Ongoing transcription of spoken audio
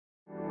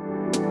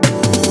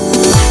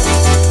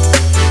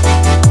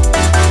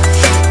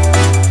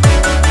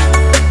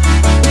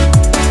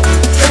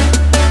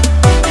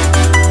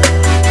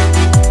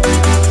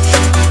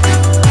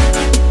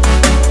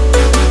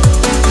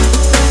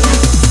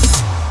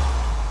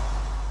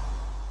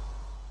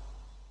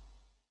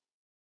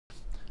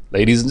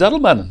Ladies and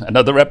gentlemen,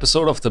 another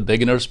episode of the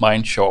Beginner's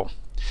Mind Show.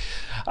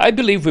 I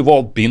believe we've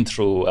all been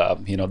through,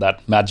 that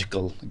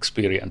magical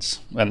experience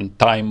when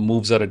time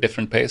moves at a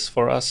different pace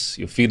for us.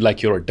 You feel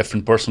like you're a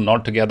different person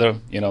altogether.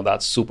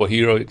 That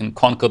superhero. You can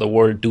conquer the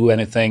world, do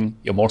anything.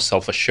 You're more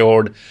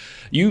self-assured.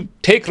 You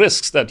take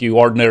risks that you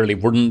ordinarily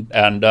wouldn't,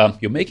 and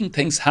you're making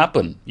things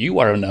happen. You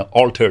are in an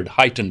altered,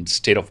 heightened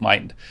state of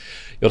mind.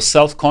 Your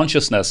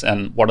self-consciousness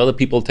and what other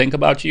people think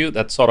about you,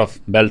 that sort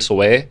of melts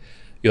away.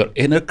 Your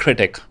inner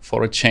critic,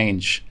 for a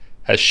change,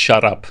 has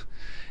shut up.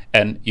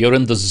 And you're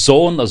in a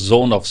zone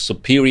of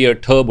superior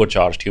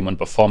turbocharged human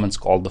performance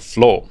called the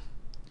flow.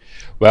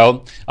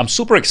 Well, I'm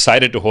super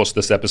excited to host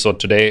this episode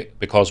today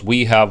because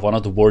we have one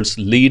of the world's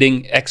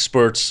leading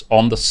experts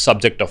on the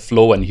subject of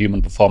flow and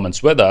human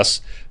performance with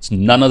us. It's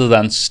none other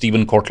than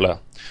Stephen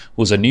Kotler,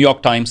 who's a New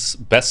York Times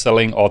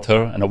best-selling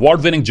author, an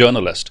award-winning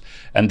journalist,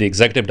 and the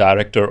executive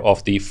director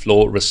of the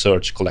Flow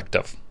Research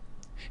Collective.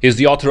 He's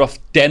the author of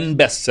 10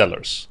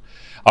 bestsellers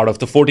out of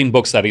the 14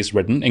 books that he's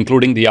written,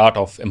 including The Art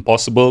of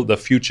Impossible, The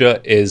Future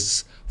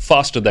is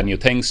Faster Than You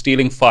Think,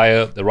 Stealing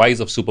Fire, The Rise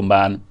of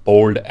Superman,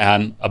 Bold,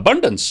 and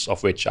Abundance,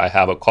 of which I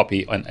have a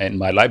copy in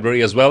my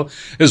library as well.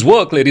 His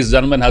work, ladies and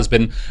gentlemen, has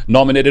been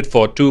nominated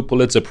for 2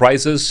 Pulitzer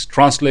Prizes,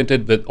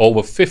 translated with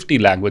over 50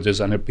 languages,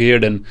 and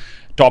appeared in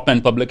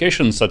top-end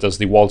publications such as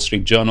the Wall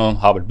Street Journal,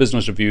 Harvard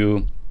Business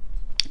Review,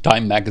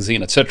 Time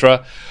Magazine,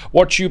 etc.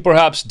 What you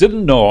perhaps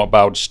didn't know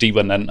about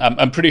Stephen, and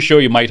I'm pretty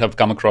sure you might have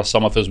come across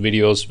some of his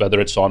videos,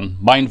 whether it's on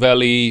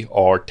Mindvalley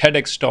or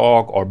TEDx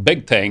Talk or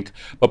Big Think,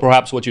 but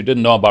perhaps what you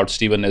didn't know about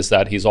Stephen is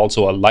that he's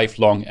also a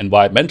lifelong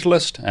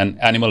environmentalist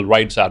and animal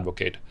rights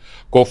advocate,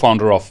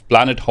 co-founder of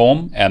Planet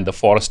Home and the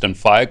Forest and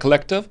Fire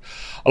Collective.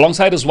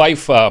 Alongside his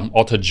wife,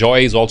 author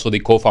Joy, is also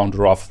the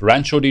co-founder of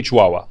Rancho de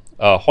Chihuahua,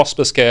 a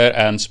hospice care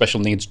and special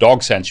needs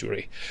dog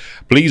sanctuary.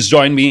 Please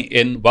join me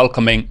in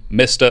welcoming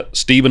Mr.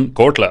 Stephen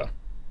Kotler.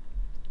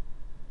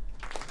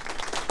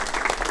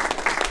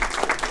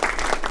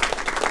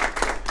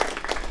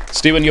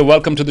 Stephen, you're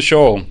welcome to the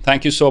show.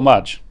 Thank you so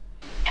much.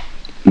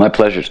 My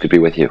pleasure. It's good to be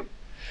with you.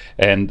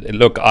 And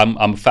look,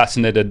 I'm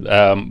fascinated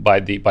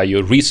by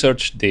your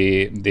research,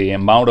 the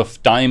amount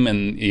of time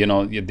and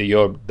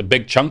the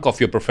big chunk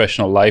of your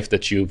professional life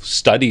that you've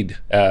studied,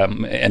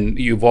 and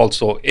you've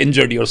also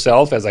injured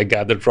yourself, as I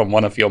gathered from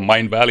one of your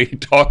Mindvalley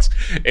talks,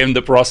 in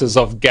the process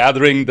of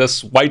gathering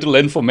this vital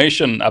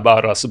information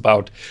about us,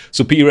 about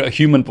superior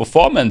human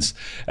performance.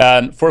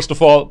 And first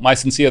of all, my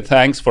sincere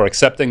thanks for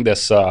accepting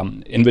this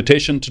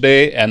invitation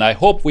today, and I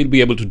hope we'll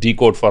be able to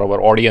decode for our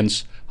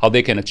audience how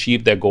they can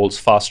achieve their goals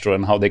faster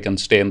and how they can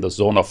stay in the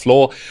zone of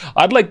flow.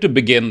 I'd like to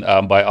begin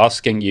by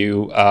asking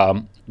you,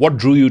 what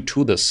drew you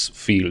to this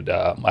field?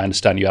 I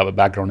understand you have a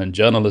background in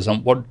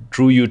journalism. What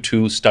drew you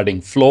to studying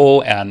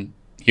flow and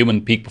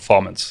human peak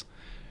performance?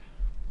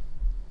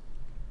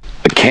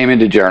 I came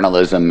into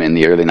journalism in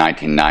the early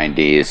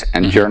 1990s,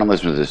 and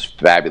journalism was this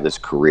fabulous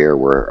career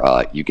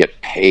where you get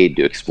paid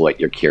to exploit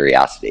your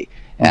curiosity.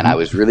 And I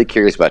was really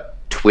curious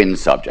about twin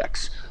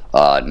subjects,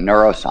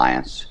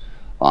 neuroscience,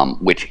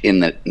 which in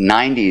the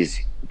 90s,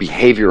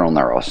 behavioral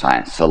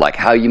neuroscience, so like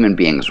how human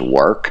beings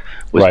work,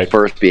 was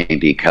first being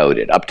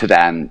decoded. Up to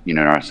then,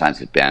 neuroscience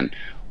had been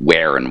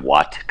where and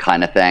what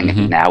kind of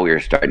thing. Now we were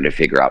starting to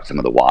figure out some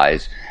of the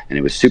whys, and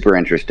it was super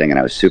interesting, and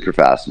I was super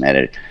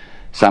fascinated.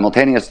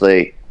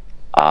 Simultaneously,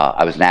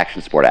 I was an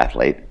action sport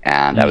athlete,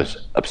 and I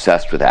was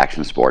obsessed with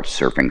action sports,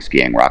 surfing,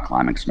 skiing, rock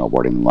climbing,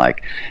 snowboarding, and the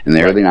like. In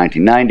the early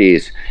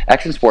 1990s,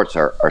 action sports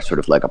are sort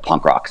of like a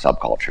punk rock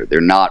subculture.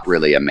 They're not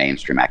really a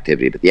mainstream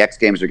activity, but the X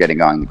Games are getting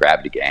going, the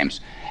Gravity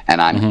Games,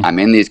 and I'm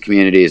in these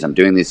communities, I'm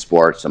doing these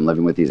sports, I'm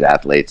living with these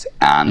athletes,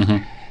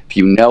 and if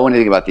you know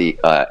anything about the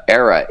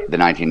era, the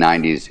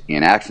 1990s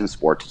in action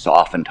sports, it's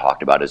often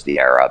talked about as the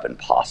era of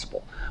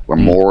impossible, where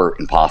more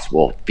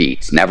impossible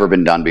feats, never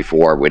been done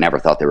before, we never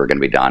thought they were going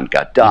to be done,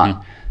 got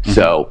done.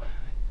 So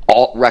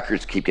all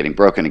records keep getting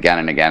broken again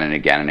and again and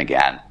again and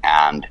again.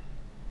 And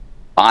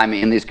I'm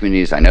in these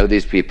communities, I know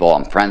these people,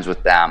 I'm friends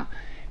with them.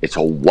 It's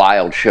a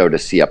wild show to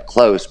see up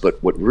close,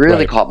 but what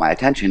really caught my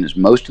attention is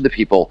most of the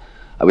people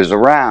I was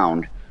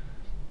around,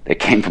 they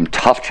came from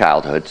tough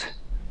childhoods,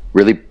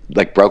 really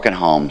like broken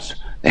homes.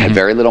 They had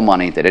very little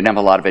money. They didn't have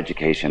a lot of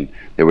education.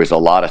 There was a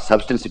lot of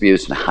substance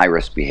abuse and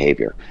high-risk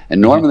behavior. And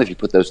normally, if you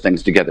put those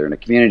things together in a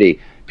community,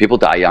 people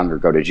die young or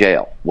go to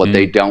jail. What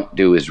they don't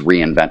do is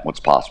reinvent what's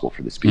possible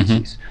for the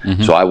species.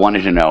 So I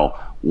wanted to know,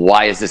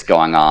 why is this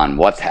going on?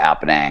 What's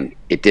happening?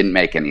 It didn't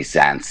make any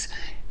sense.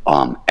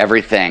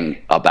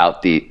 Everything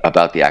about the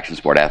action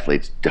sport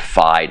athletes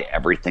defied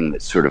everything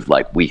that sort of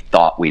like we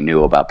thought we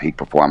knew about peak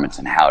performance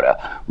and how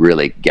to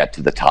really get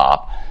to the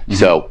top.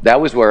 So that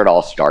was where it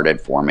all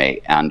started for me.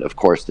 And of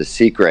course, the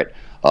secret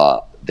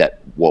that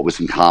what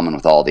was in common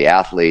with all the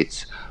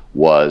athletes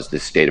was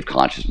this state of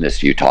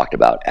consciousness you talked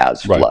about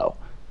as flow.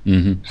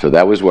 So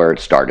that was where it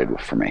started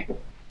for me.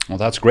 Well,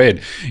 that's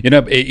great.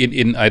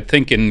 I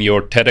think in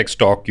your TEDx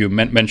talk, you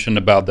mentioned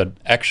about that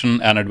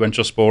action and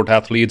adventure sport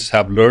athletes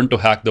have learned to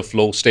hack the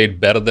flow state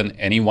better than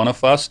any one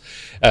of us.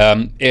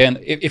 And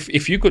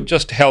if you could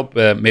just help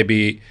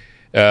maybe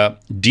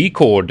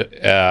decode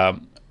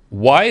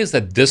why is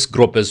that this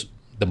group is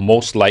the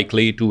most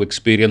likely to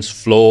experience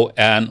flow,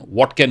 and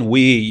what can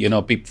we,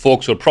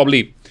 folks who are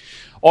probably,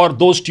 or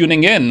those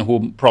tuning in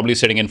who probably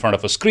sitting in front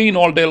of a screen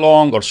all day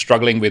long or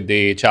struggling with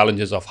the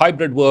challenges of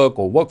hybrid work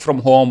or work from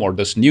home or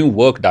this new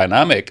work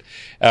dynamic,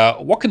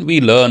 what can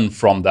we learn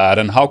from that,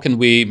 and how can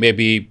we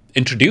maybe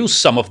introduce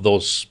some of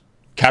those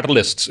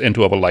catalysts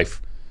into our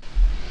life?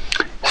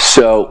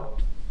 So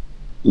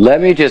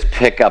let me just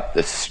pick up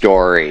the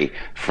story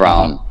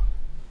from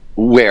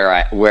where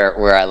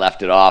I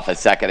left it off a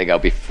second ago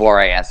before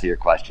I answer your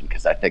question,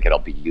 because I think it'll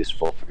be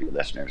useful for your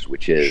listeners,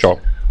 which is, sure.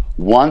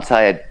 Once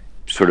I had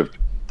sort of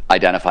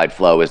identified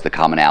flow as the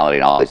commonality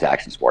in all these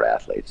action sport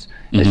athletes,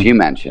 as you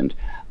mentioned,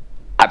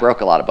 I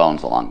broke a lot of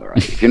bones along the way.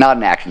 If you're not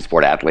an action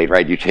sport athlete,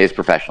 right, you chase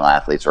professional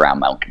athletes around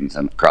mountains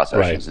and across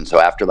oceans. Right. And so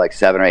after like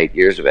 7 or 8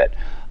 years of it,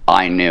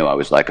 I knew, I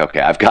was like, okay,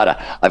 I've got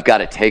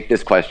to take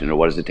this question of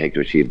what does it take to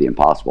achieve the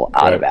impossible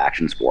out of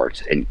action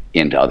sports and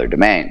into other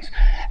domains.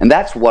 And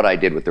that's what I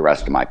did with the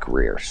rest of my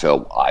career.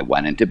 So I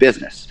went into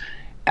business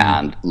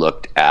and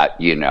looked at,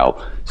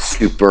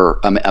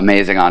 super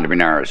amazing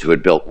entrepreneurs who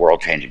had built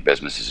world-changing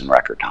businesses in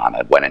record time.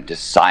 I went into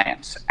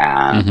science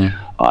and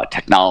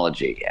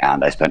technology,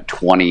 and I spent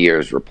 20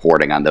 years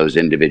reporting on those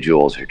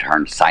individuals who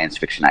turned science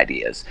fiction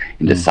ideas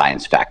into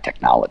science fact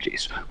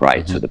technologies,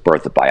 right? So the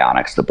birth of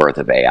bionics, the birth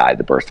of AI,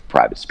 the birth of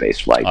private space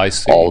flight,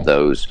 all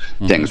those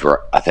things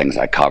were things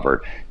I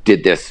covered.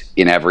 Did this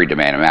in every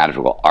domain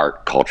imaginable: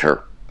 art,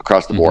 culture,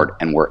 across the board.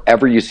 And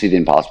wherever you see the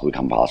impossible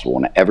become possible,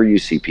 whenever you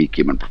see peak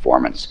human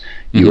performance,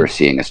 you are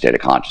seeing a state of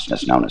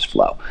consciousness known as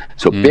flow.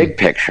 So big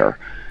picture,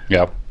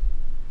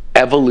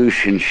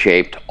 evolution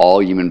shaped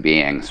all human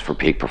beings for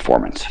peak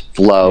performance.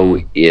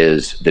 Flow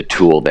is the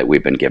tool that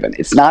we've been given.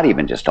 It's not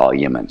even just all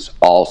humans.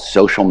 All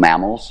social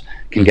mammals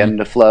can get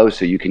into flow.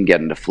 So you can get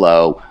into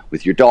flow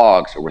with your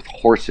dogs or with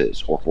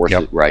horses,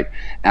 right?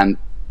 And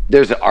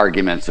there's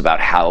arguments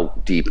about how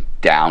deep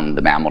down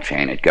the mammal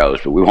chain it goes,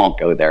 but we won't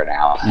go there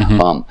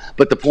now.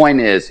 But the point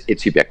is,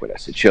 it's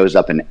ubiquitous. It shows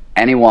up in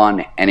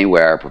anyone,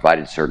 anywhere,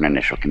 provided certain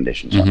initial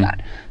conditions on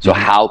that. So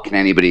how can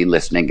anybody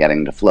listening get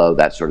into flow,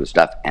 that sort of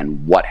stuff,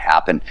 and what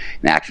happened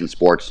in action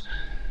sports?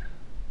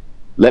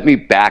 Let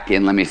me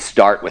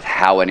start with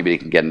how anybody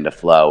can get into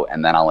flow,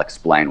 and then I'll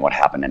explain what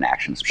happened in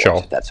action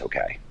sports, if that's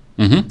okay.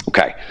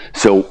 Okay,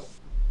 so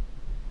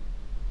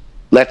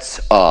let's,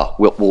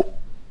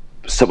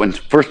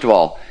 first of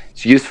all,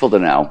 it's useful to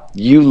know,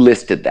 you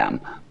listed them,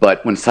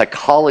 but when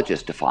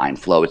psychologists define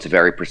flow, it's a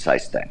very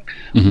precise thing.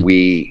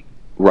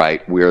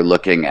 We're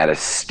looking at a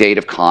state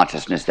of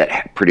consciousness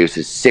that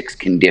produces 6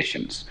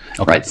 conditions,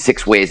 right?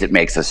 6 ways it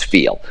makes us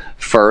feel.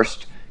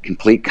 First,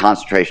 complete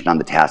concentration on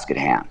the task at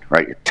hand,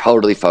 right? You're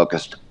totally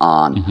focused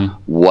on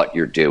what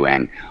you're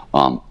doing.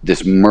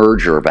 This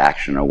merger of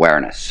action and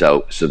awareness.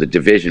 So the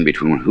division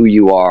between who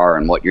you are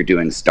and what you're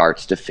doing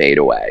starts to fade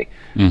away.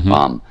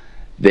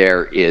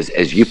 There is,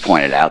 as you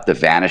pointed out, the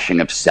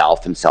vanishing of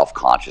self and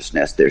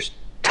self-consciousness. There's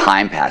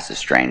time passes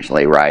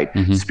strangely, right?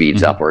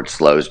 Speeds up or it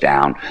slows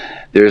down.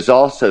 There's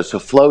also, so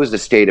flow is a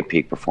state of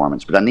peak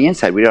performance, but on the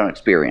inside, we don't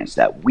experience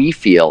that. We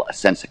feel a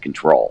sense of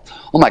control.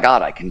 Oh my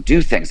God, I can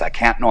do things I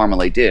can't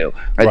normally do,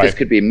 right? This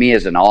could be me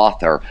as an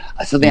author.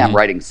 Suddenly I'm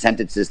writing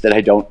sentences that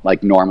I don't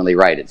normally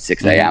write at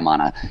 6 a.m. on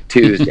a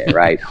Tuesday,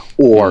 right?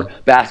 Or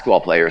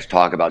basketball players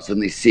talk about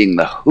suddenly seeing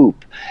the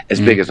hoop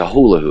as big as a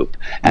hula hoop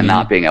and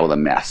not being able to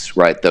miss,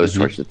 right? Those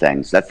sorts of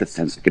things. That's the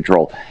sense of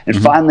control. And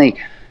finally,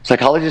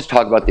 psychologists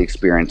talk about the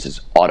experience as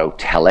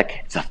autotelic.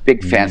 It's a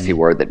big fancy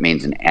word that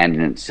means an end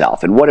in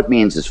itself. And what it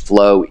means is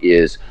flow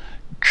is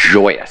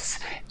joyous,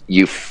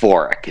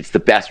 euphoric. It's the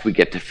best we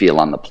get to feel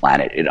on the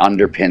planet. It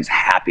underpins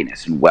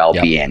happiness and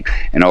well-being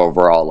and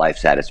overall life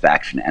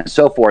satisfaction and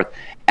so forth.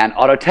 And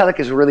autotelic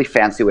is a really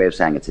fancy way of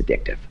saying it's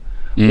addictive.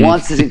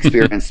 Once this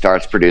experience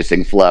starts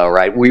producing flow,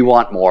 right, we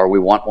want more,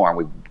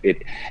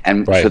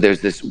 and so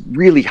there's this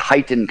really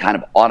heightened kind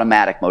of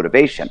automatic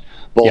motivation,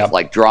 both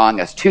like drawing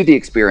us to the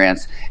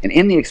experience, and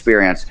in the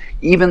experience,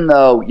 even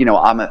though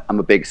I'm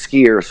a big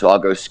skier, so I'll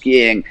go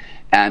skiing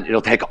and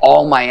it'll take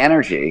all my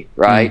energy,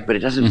 right? But it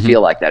doesn't feel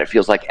like that. It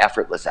feels like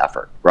effortless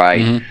effort,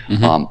 right?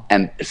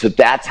 And so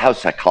that's how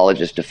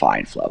psychologists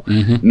define flow.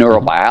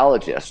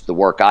 Neurobiologists, the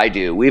work I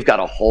do, we've got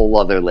a whole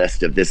other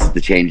list of this is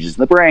the changes in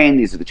the brain,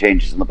 these are the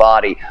changes in the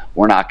body.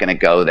 We're not going to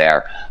go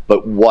there.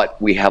 But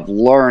what we have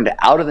learned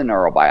out of the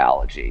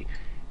neurobiology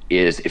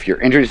is if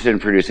you're interested in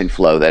producing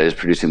flow, that is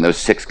producing those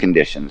 6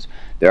 conditions,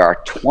 there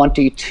are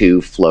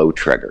 22 flow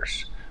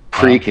triggers.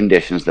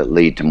 Preconditions that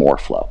lead to more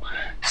flow.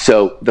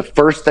 So the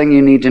first thing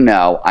you need to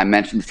know, I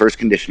mentioned the first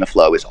condition of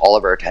flow is all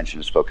of our attention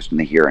is focused in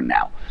the here and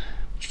now.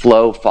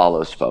 Flow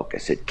follows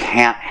focus. It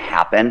can't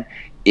happen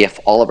if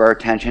all of our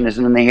attention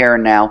isn't in the here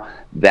and now.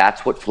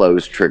 That's what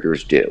flow's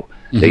triggers do.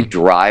 They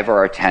drive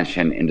our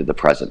attention into the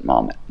present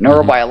moment.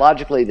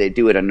 Neurobiologically, they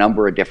do it a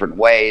number of different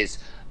ways,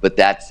 but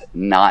that's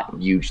not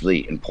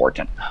hugely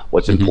important.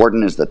 What's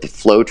important is that the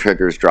flow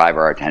triggers drive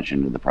our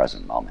attention to the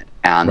present moment.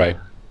 And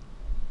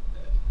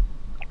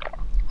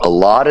a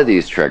lot of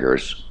these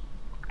triggers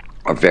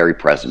are very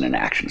present in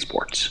action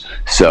sports.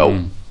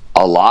 So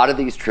a lot of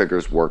these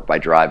triggers work by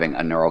driving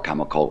a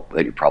neurochemical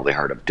that you probably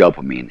heard of,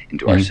 dopamine,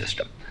 into our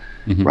system,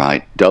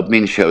 right?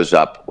 Dopamine shows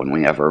up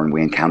whenever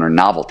we encounter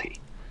novelty,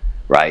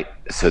 right?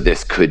 So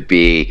this could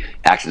be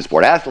action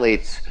sport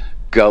athletes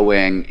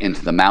going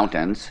into the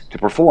mountains to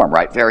perform,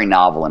 right? Very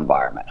novel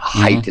environment,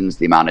 heightens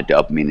the amount of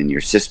dopamine in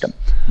your system.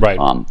 Right.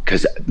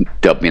 Because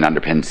dopamine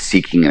underpins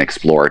seeking and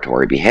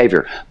exploratory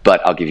behavior.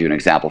 But I'll give you an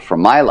example from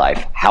my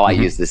life, how I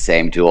use the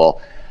same tool.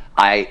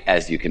 I,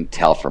 as you can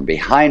tell from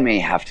behind me,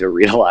 have to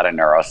read a lot of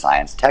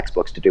neuroscience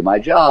textbooks to do my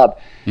job.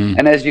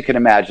 And as you can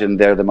imagine,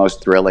 they're the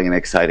most thrilling and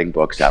exciting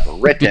books ever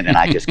written, and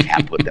I just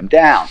can't put them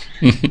down.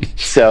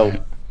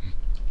 So,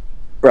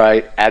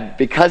 right, and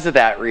because of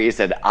that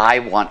reason, I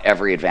want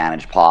every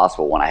advantage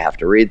possible when I have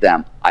to read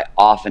them. I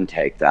often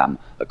take them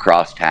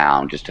across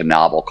town just to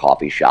novel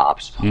coffee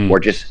shops or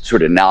just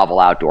sort of novel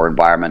outdoor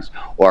environments.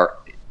 Or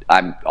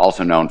I'm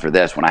also known for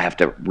this, when I have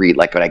to read,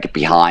 like when I get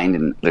behind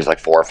and there's like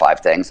 4 or 5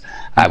 things,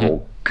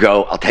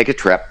 I'll take a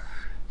trip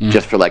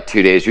just for like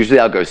 2 days. Usually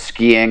I'll go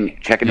skiing,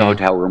 check into a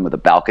hotel room with a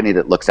balcony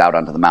that looks out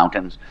onto the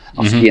mountains.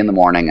 I'll ski in the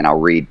morning and I'll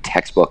read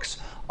textbooks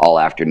all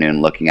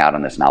afternoon looking out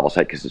on this novel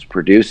site because it's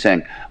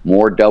producing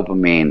more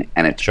dopamine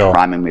and it's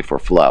priming me for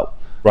flow.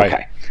 Right.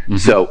 Okay.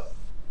 So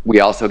we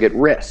also get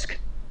risk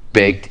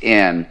baked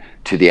in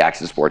to the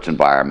action sports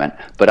environment,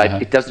 but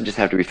it doesn't just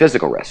have to be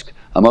physical risk,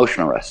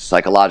 emotional risk,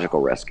 psychological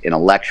risk,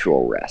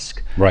 intellectual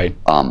risk. Right.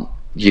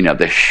 You know,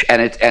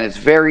 and it's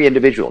very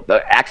individual.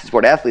 The action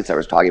sport athletes I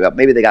was talking about,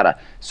 maybe they got to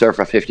surf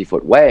a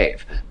 50-foot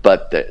wave,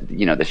 but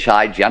the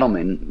shy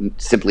gentleman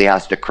simply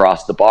has to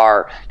cross the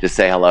bar to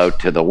say hello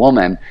to the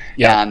woman,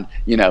 and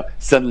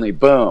suddenly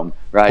boom,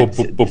 right?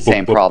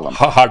 Same problem.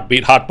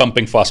 Heartbeat, heart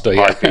pumping faster.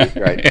 Heartbeat,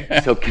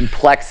 right? So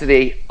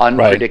complexity,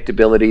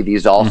 unpredictability,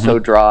 these also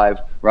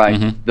drive,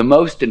 right? The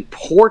most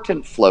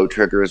important flow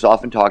trigger is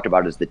often talked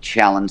about as the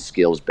challenge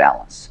skills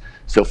balance.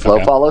 So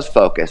flow follows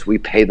focus. We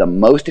pay the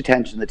most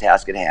attention to the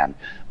task at hand.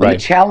 When the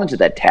challenge of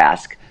that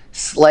task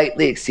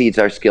slightly exceeds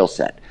our skill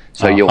set.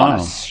 So you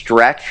want to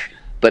stretch,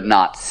 but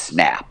not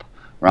snap,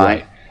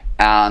 right?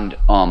 And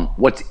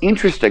what's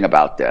interesting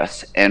about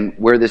this, and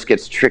where this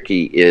gets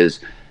tricky,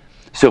 is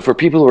so for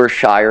people who are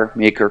shyer,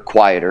 meeker,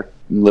 quieter,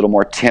 a little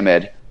more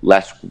timid,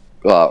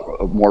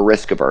 more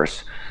risk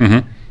averse,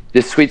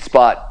 this sweet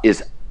spot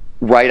is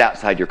right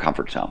outside your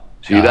comfort zone.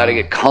 So you got to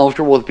get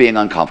comfortable with being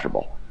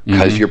uncomfortable.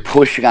 Because you're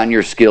pushing on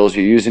your skills,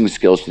 you're using the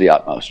skills to the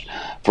utmost.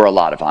 For a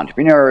lot of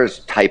entrepreneurs,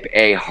 type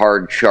A,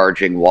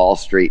 hard-charging Wall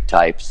Street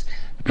types,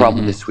 the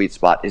problem with this sweet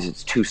spot is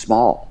it's too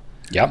small.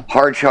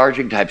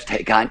 Hard-charging types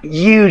take on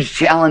huge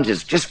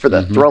challenges just for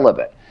the thrill of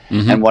it.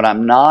 And what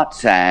I'm not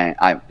saying,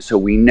 so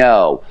we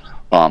know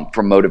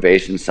from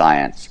motivation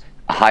science,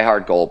 a high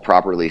hard goal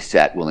properly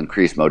set will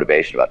increase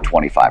motivation about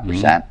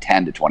 25%,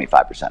 10 to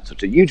 25%. So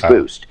it's a huge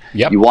boost.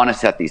 You want to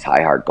set these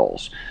high hard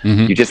goals.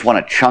 You just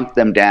want to chunk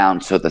them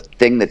down so the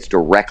thing that's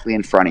directly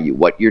in front of you,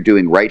 what you're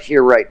doing right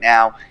here, right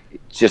now,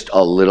 it's just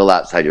a little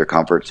outside your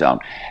comfort zone.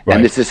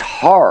 And this is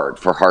hard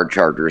for hard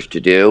chargers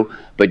to do,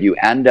 but you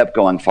end up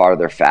going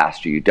farther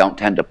faster. You don't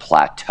tend to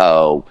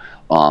plateau,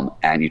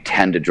 and you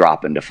tend to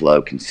drop into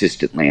flow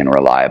consistently and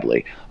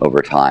reliably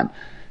over time.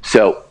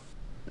 So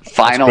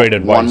final,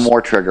 one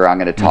more trigger I'm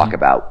going to talk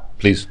about.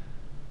 Please.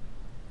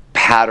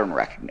 Pattern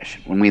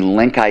recognition. When we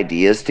link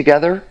ideas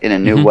together in a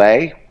new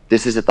way,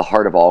 this is at the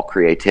heart of all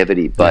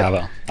creativity,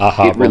 but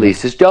it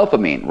releases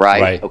dopamine,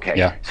 right?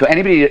 Okay. So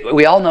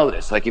we all know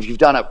this. Like if you've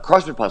done a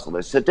crossword puzzle,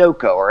 there's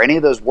Sudoku, or any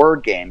of those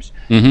word games,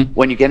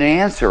 when you get an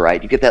answer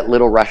right, you get that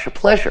little rush of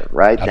pleasure,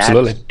 right?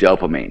 Absolutely. That's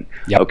dopamine,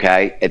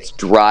 okay? It's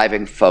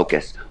driving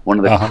focus. One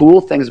of the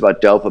cool things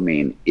about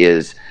dopamine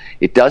is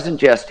it doesn't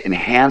just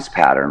enhance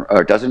pattern,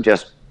 or it doesn't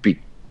just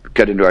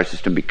get into our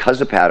system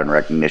because of pattern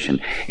recognition,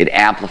 it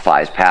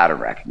amplifies pattern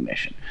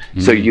recognition.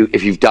 So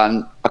if you've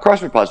done a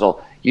crossword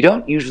puzzle, you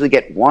don't usually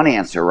get one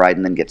answer right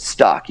and then get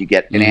stuck. You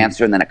get an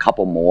answer and then a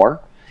couple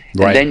more,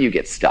 and then you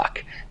get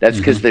stuck. That's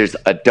because there's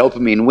a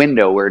dopamine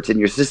window where it's in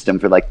your system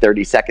for like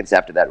 30 seconds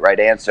after that right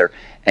answer,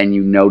 and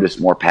you notice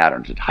more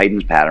patterns. It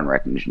heightens pattern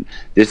recognition.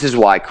 This is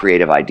why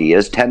creative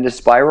ideas tend to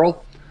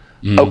spiral.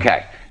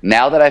 Okay,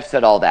 now that I've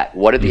said all that,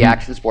 what did the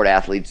action sport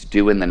athletes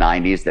do in the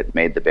 90s that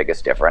made the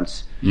biggest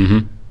difference?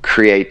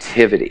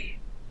 Creativity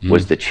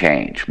was the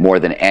change more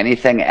than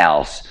anything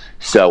else.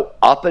 So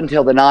up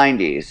until the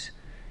 90s,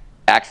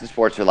 action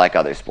sports are like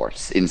other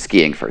sports. In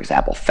skiing, for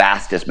example,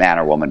 fastest man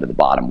or woman to the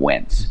bottom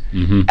wins.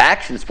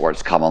 Action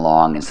sports come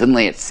along and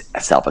suddenly it's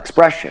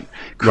self-expression,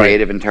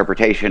 creative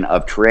interpretation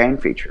of terrain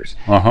features.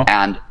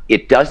 And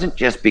it doesn't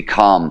just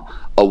become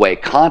a way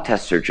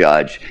contests are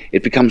judged,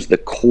 it becomes the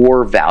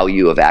core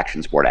value of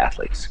action sport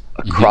athletes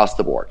across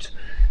the boards.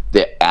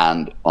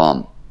 And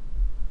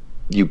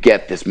you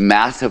get this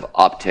massive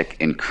uptick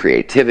in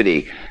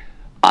creativity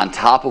on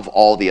top of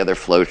all the other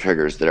flow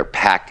triggers that are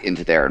packed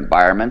into their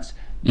environments.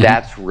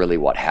 That's really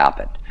what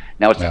happened.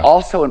 Now, it's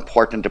also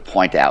important to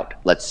point out,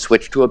 let's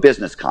switch to a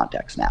business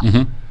context now.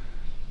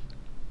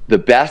 the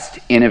best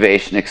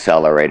innovation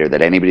accelerator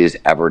that anybody has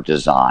ever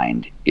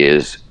designed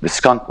is the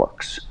Skunk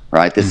Works,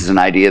 right? This is an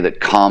idea that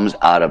comes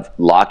out of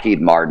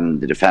Lockheed Martin,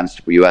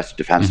 the U.S.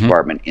 Defense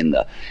Department in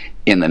the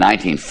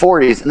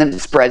 1940s, and then it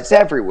spreads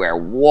everywhere.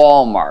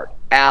 Walmart,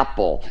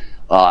 Apple,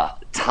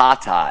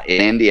 Tata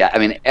in India. I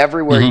mean,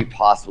 everywhere you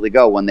possibly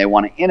go when they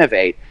want to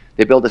innovate,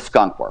 they build a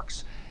Skunk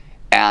Works.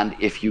 And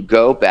if you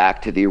go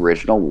back to the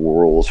original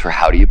rules for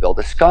how do you build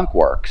a Skunk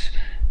Works,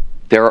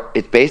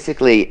 it's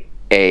basically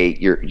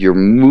you're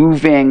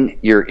moving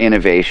your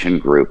innovation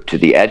group to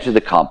the edge of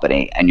the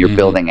company, and you're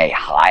building a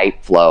high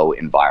flow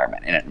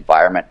environment, an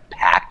environment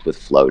packed with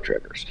flow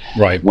triggers.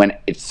 Right.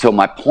 So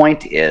my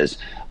point is,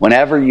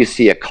 whenever you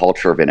see a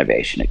culture of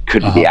innovation, it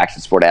could be the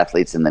action sport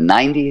athletes in the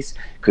 90s,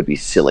 could be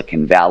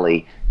Silicon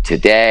Valley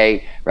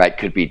today, right?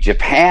 Could be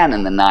Japan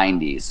in the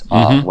 90s.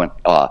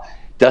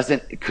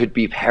 It could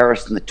be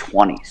Paris in the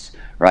 20s,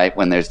 right?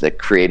 When there's the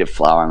creative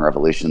flowering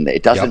revolution.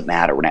 It doesn't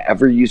matter.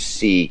 Whenever you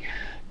see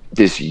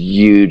this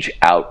huge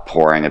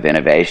outpouring of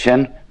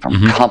innovation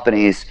from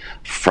companies,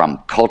 from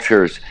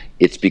cultures,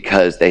 it's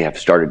because they have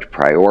started to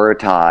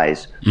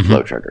prioritize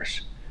flow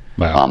triggers.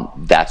 Wow.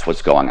 That's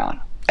what's going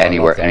on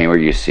anywhere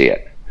you see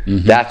it.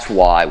 That's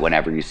why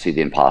whenever you see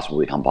the impossible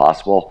become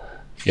possible,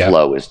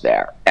 flow is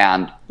there.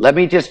 And let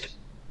me just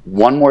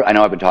one more. I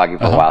know I've been talking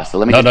for a while, so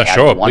let me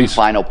add one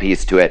final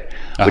piece to it,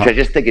 which I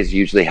just think is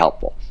hugely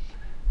helpful.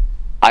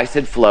 I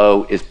said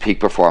flow is peak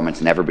performance,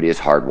 and everybody is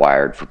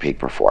hardwired for peak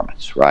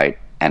performance, right?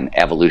 And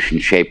evolution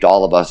shaped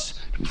all of us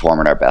to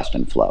perform at our best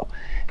in flow.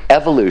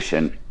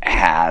 Evolution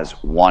has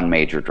one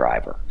major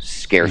driver: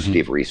 scarcity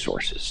of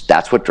resources.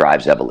 That's what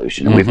drives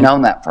evolution, and we've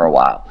known that for a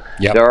while.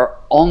 There are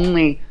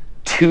only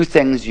two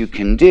things you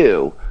can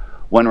do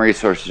when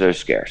resources are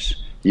scarce.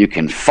 You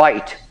can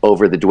fight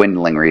over the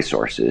dwindling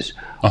resources,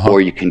 or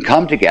you can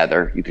come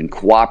together, you can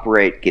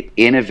cooperate, get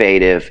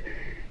innovative,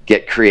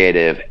 get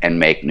creative, and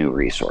make new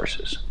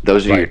resources.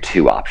 Those are your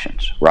two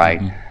options,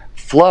 right?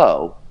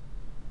 Flow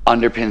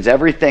underpins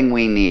everything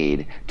we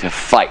need to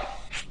fight.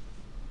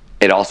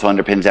 It also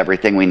underpins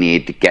everything we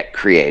need to get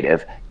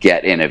creative,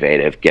 get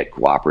innovative, get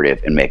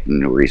cooperative, and make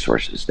new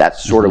resources.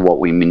 That's sort of what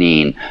we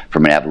mean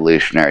from an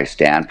evolutionary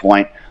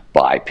standpoint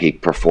by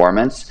peak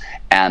performance.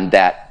 And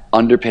that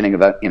underpinning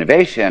of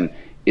innovation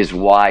is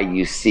why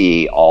you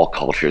see all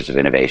cultures of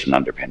innovation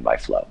underpinned by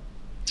flow.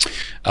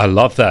 I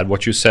love that,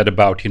 what you said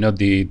about,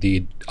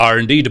 the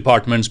R&D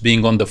departments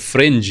being on the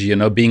fringe,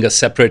 being a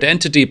separate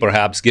entity,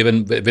 perhaps,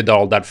 given with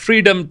all that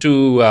freedom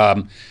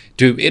to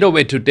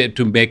innovate,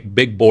 to make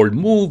big, bold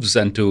moves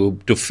and to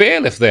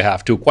fail if they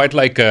have to. Quite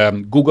like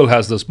Google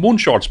has this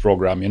Moonshots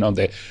program,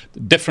 the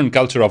different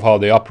culture of how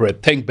they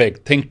operate. Think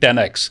big, think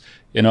 10x.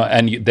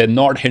 And they're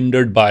not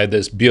hindered by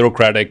this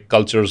bureaucratic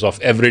cultures of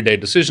everyday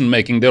decision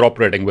making. They're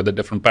operating with a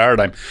different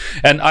paradigm.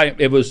 And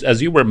it was,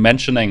 as you were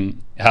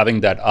mentioning,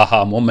 having that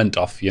aha moment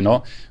of,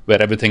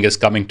 where everything is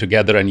coming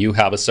together and you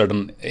have a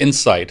certain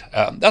insight.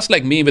 That's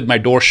like me with my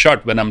door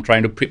shut when I'm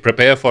trying to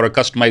prepare for a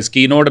customized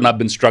keynote, and I've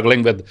been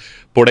struggling with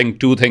putting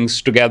two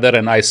things together,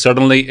 and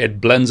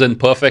it blends in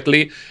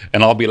perfectly,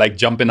 and I'll be like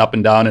jumping up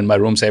and down in my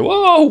room, say,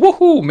 whoa,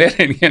 woohoo,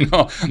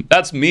 man,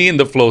 that's me in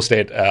the flow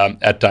state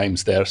at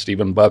times there,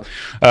 Stephen. But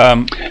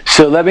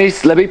so let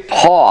me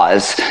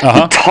pause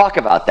and talk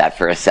about that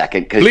for a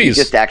second, because you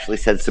just actually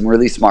said some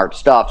really smart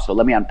stuff. So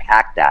let me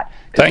unpack that.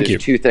 Thank you.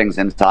 There's two things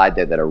inside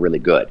there that are really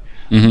good.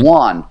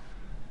 One,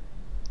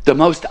 the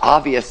most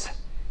obvious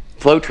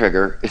flow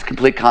trigger is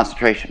complete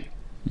concentration,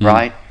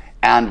 right?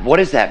 And what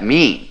does that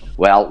mean?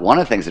 Well, one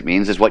of the things it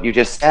means is what you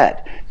just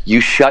said.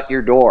 You shut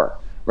your door,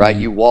 right?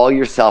 You wall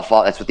yourself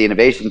off. That's what the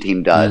innovation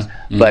team does.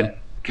 But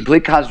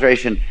complete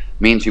concentration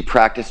means you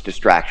practice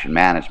distraction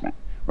management,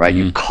 right?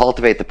 You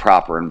cultivate the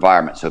proper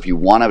environment. So if you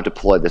want to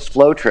deploy this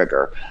flow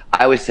trigger,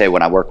 I always say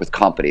when I work with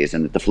companies,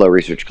 and at the Flow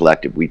Research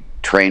Collective, we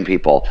train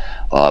people,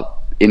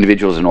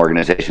 individuals and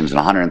organizations in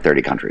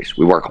 130 countries.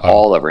 We work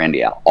all over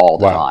India all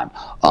the time.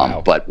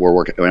 But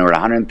we're in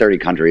 130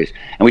 countries,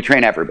 and we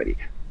train everybody.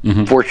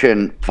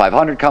 Fortune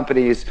 500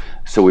 companies.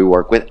 So we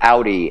work with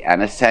Audi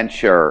and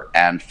Accenture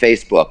and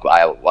Facebook.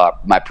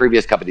 My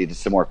previous company did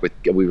some work with,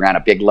 we ran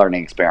a big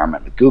learning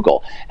experiment with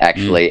Google,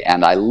 actually.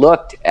 And I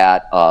looked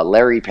at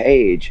Larry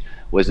Page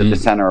was at the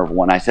center of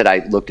when I said I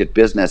looked at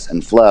business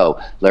and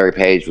flow. Larry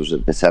Page was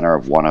at the center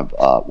of one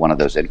of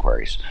those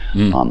inquiries.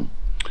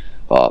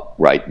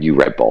 Right, you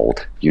read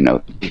Bold,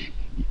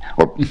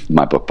 or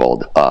my book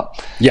Bold.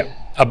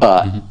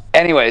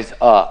 Anyways,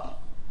 I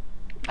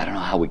don't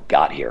know how we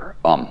got here.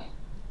 What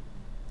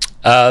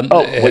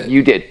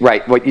you did,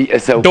 right? What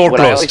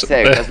I always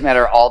say, it doesn't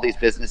matter all these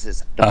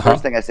businesses. The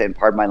first thing I say, and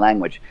pardon my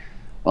language,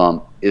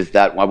 is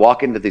that when I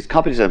walk into these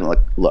companies, I'm like,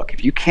 look,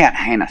 if you can't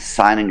hang a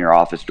sign in your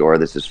office door,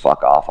 this is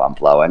fuck off, I'm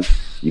flowing,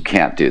 you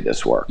can't do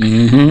this work.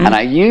 And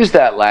I use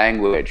that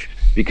language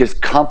because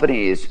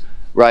companies,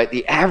 right,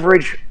 the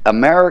average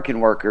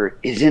American worker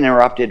is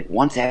interrupted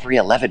once every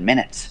 11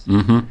 minutes.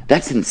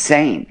 That's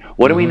insane.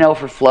 What do we know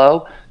for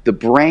flow? the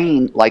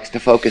brain likes to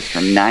focus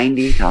from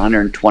 90 to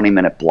 120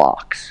 minute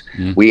blocks.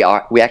 We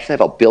actually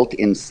have a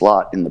built-in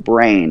slot in the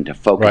brain to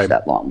focus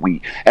that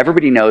long.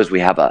 Everybody knows we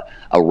have a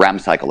REM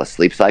cycle, a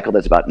sleep cycle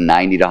that's about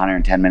 90 to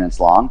 110 minutes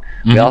long.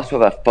 We also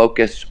have a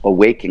focus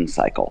awaking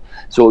cycle.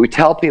 So what we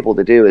tell people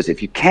to do is,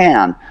 if you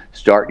can,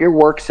 start your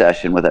work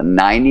session with a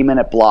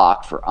 90-minute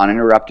block for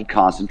uninterrupted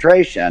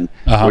concentration,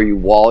 where you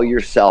wall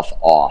yourself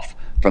off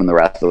from the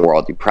rest of the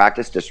world. You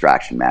practice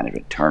distraction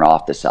management. Turn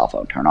off the cell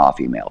phone, turn off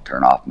email,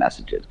 turn off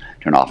messages,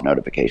 turn off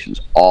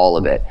notifications, all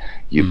of it.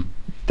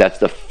 That's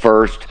the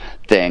first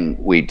thing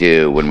we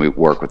do when we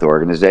work with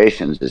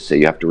organizations, is say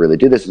you have to really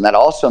do this. And that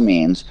also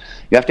means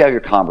you have to have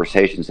your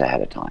conversations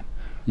ahead of time.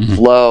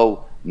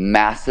 Flow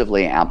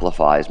massively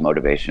amplifies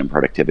motivation and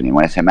productivity. And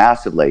when I say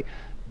massively,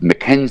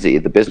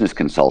 McKinsey, the business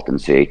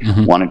consultancy,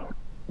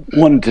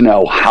 wanted to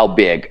know how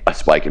big a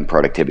spike in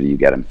productivity you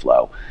get in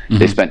flow.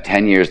 They spent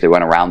 10 years, they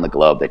went around the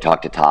globe, they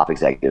talked to top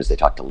executives, they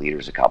talked to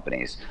leaders of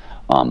companies.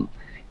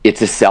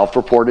 It's a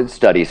self-reported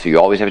study, so you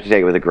always have to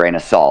take it with a grain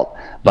of salt.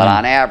 But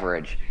on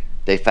average,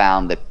 they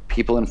found that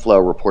people in flow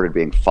reported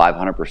being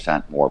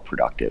 500% more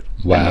productive.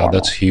 Wow,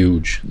 that's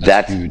huge.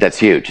 That's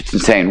huge. It's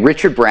insane.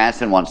 Richard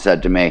Branson once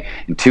said to me,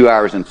 in 2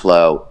 hours in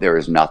flow, there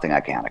is nothing I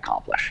can't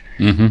accomplish.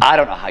 I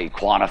don't know how you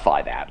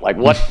quantify that. Like,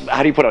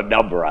 how do you put a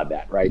number on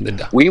that, right?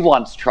 We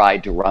once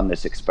tried to run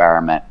this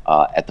experiment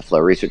at the Flow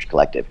Research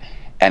Collective,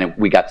 and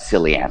we got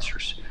silly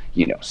answers.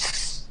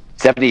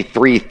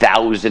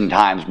 73,000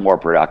 times more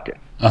productive.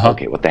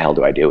 Okay, what the hell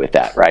do I do with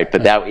that, right?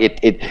 But that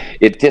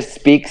it just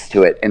speaks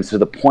to it. And so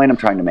the point I'm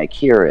trying to make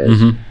here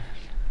is,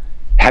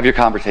 have your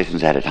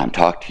conversations ahead of time.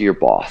 Talk to your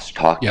boss,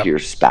 talk to your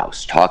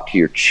spouse, talk to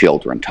your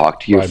children,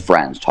 talk to your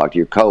friends, talk to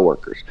your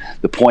coworkers.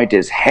 The point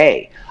is,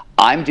 hey,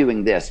 I'm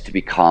doing this to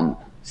become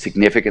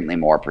significantly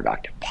more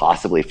productive,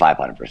 possibly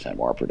 500%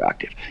 more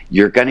productive.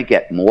 You're going to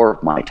get more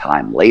of my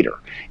time later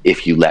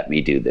if you let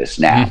me do this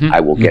now. I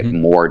will get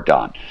more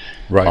done.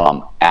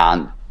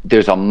 And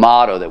there's a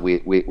motto that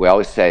we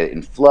always say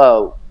in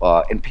flow,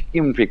 and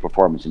even peak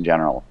performance in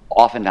general,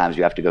 oftentimes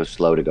you have to go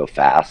slow to go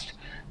fast.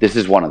 This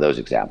is one of those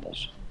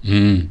examples.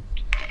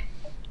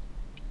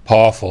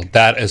 Powerful.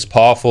 That is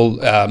powerful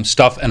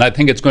stuff, and I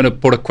think it's going to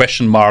put a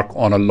question mark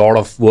on a lot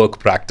of work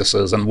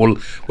practices, and we'll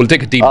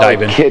take a deep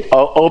dive in.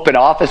 Open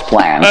office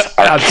plans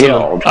are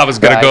killed. I was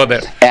going to go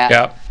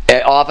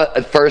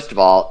there. First of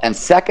all, and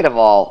second of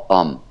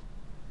all,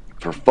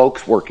 for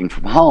folks working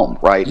from home,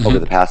 right, over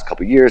the past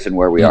couple of years and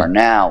where we are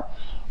now,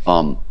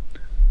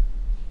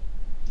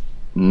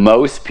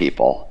 most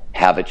people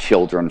have a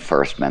children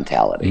first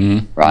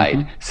mentality,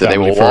 right? So they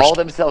will wall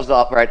themselves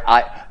up, right?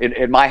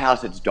 In my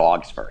house, it's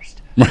dogs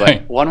first.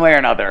 But one way or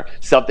another,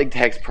 something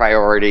takes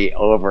priority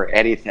over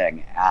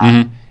anything.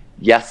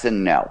 Yes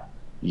and no.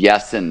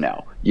 Yes and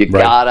no. You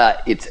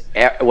gotta,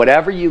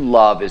 whatever you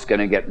love is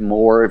gonna get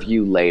more of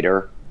you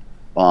later.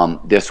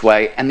 This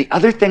way. And the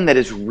other thing that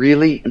is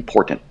really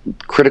important,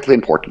 critically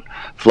important,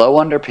 flow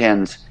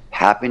underpins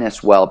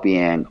happiness,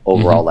 well-being,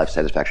 overall life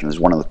satisfaction. This is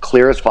one of the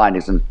clearest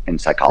findings in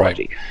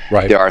psychology.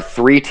 There are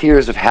 3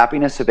 tiers of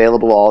happiness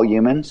available to all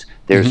humans.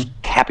 There's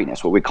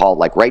happiness, what we call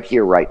like right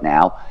here, right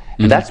now.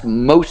 And that's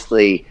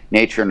mostly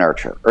nature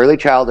nurture, early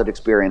childhood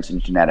experience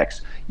and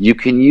genetics. You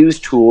can use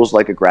tools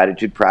like a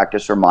gratitude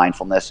practice or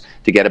mindfulness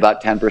to get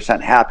about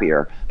 10%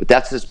 happier, but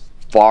that's as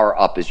far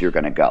up as you're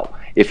going to go.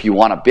 If you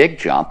want a big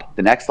jump,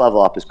 the next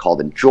level up is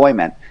called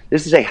enjoyment.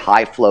 This is a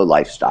high flow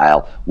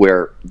lifestyle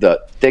where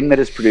the thing that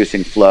is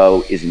producing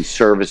flow is in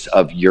service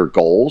of your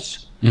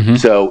goals.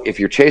 So if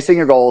you're chasing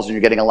your goals and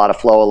you're getting a lot of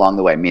flow along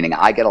the way, meaning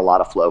I get a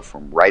lot of flow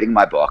from writing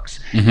my books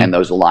and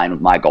those align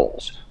with my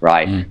goals,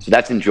 right? So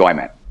that's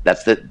enjoyment.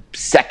 That's the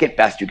second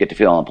best you get to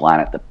feel on the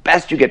planet. The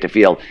best you get to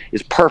feel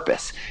is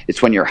purpose.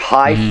 It's when your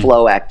high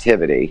flow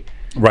activity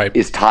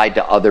is tied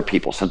to other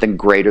people, something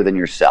greater than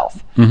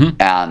yourself.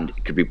 And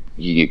it could be,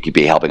 you could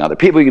be helping other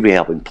people, you could be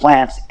helping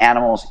plants,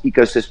 animals,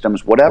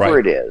 ecosystems, whatever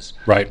it is.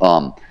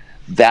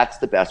 That's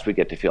the best we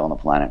get to feel on the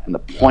planet. And the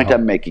point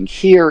I'm making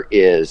here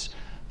is,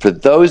 for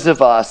those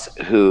of us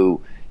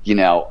who,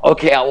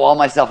 okay, I'll wall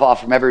myself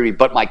off from everybody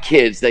but my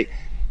kids, I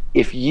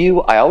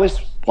always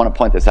want to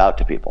point this out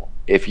to people.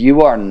 If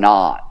you are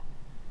not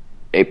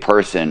a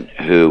person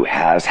who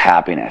has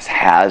happiness,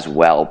 has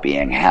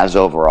well-being, has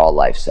overall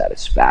life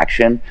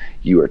satisfaction,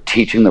 you are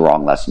teaching the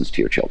wrong lessons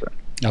to your children.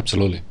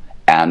 Absolutely.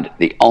 And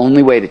the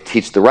only way to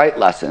teach the right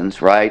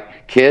lessons, right?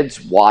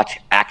 Kids watch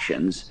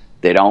actions.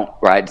 They don't,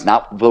 right? It's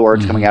not the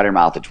words coming out of your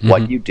mouth. It's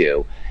what you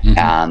do.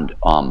 And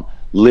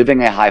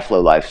living a high flow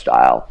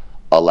lifestyle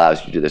allows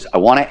you to do this. I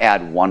want to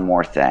add one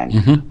more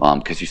thing,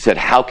 because you said,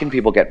 how can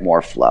people get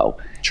more flow?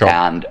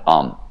 And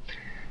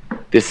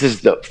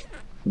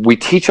we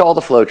teach all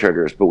the flow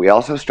triggers, but we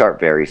also start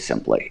very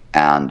simply.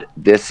 And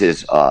this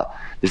is going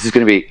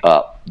to be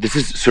this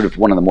is sort of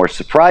one of the more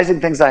surprising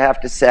things I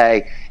have to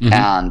say,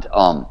 and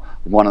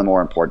one of the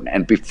more important.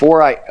 And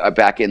before I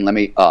back in, let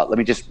me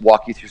just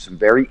walk you through some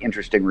very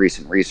interesting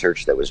recent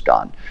research that was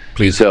done.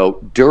 Please. So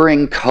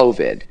during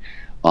COVID,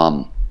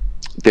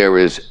 there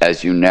was,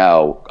 as you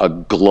know, a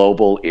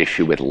global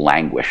issue with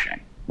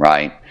languishing.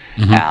 right?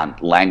 And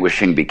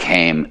languishing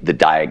became the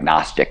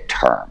diagnostic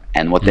term.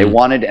 And what they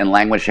wanted, and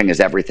languishing is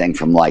everything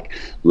from like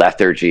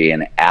lethargy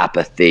and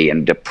apathy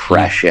and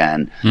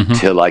depression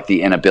to like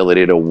the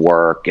inability to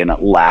work and a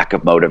lack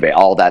of motivation,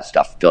 all that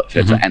stuff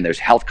fits. And there's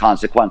health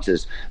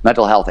consequences,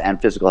 mental health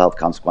and physical health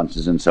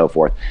consequences and so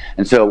forth.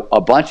 And so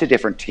a bunch of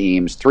different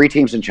teams, 3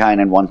 teams in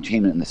China and 1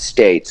 team in the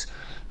States,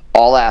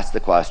 all asked the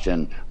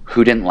question,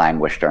 who didn't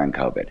languish during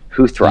COVID?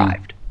 Who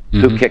thrived?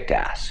 Who kicked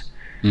ass?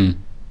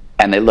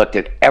 And they looked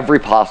at every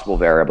possible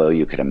variable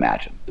you could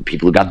imagine. The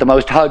people who got the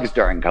most hugs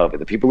during COVID,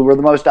 the people who were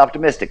the most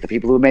optimistic, the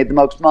people who made the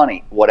most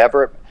money,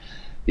 whatever.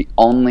 The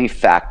only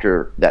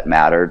factor that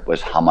mattered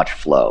was how much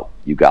flow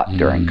you got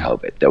during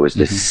COVID. There was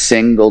this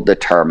single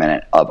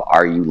determinant of,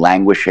 are you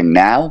languishing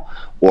now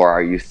or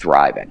are you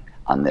thriving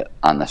on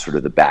the sort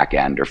of the back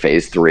end or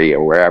phase 3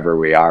 or wherever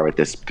we are with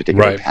this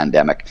particular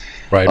pandemic.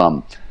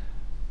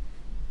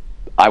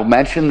 I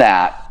mentioned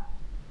that,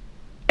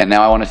 and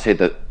now I want to say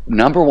the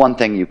number one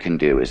thing you can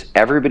do is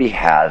everybody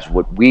has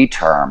what we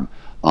term,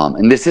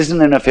 and this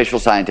isn't an official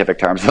scientific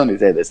term, so let me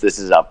say this. This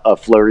is a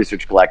Flow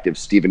Research Collective,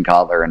 Stephen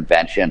Kotler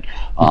invention,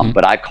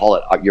 but I call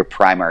it your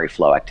primary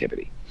flow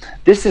activity.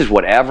 This is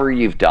whatever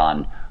you've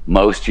done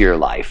most of your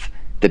life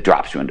that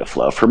drops you into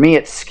flow. For me,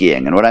 it's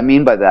skiing, and what I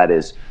mean by that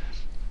is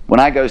when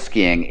I go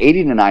skiing,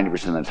 80 to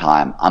 90% of the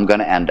time, I'm going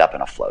to end up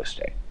in a flow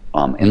state.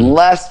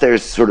 Unless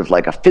there's sort of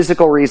like a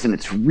physical reason,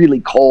 it's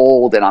really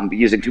cold and I'm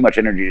using too much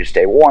energy to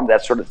stay warm,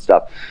 that sort of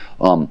stuff,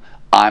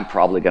 I'm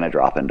probably going to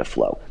drop into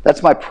flow.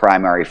 That's my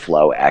primary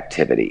flow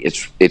activity.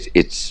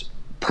 It's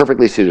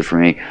perfectly suited for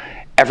me.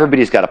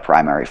 Everybody's got a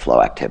primary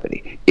flow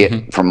activity.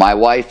 For my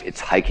wife,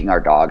 it's hiking our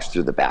dogs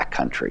through the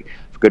backcountry.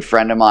 For a good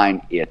friend of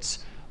mine,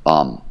 it's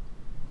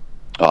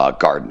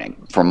gardening.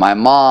 For my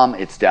mom,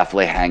 it's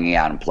definitely hanging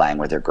out and playing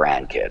with her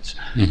grandkids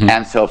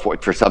and so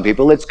forth. For some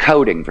people, it's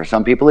coding. For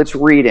some people, it's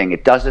reading.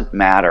 It doesn't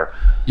matter.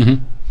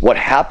 What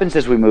happens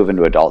as we move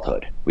into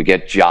adulthood? We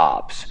get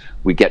jobs.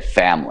 We get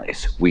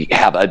families. We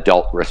have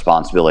adult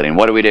responsibility. And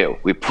what do?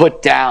 We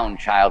put down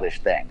childish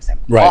things. And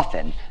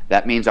often,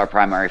 that means our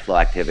primary flow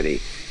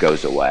activity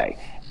goes away.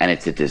 And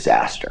it's a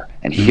disaster.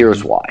 And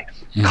here's why.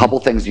 A couple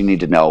things you need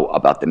to know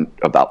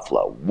about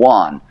flow.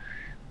 One,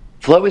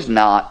 flow is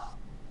not,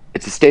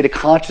 it's a state of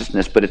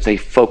consciousness, but it's a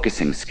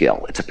focusing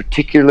skill. It's a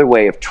particular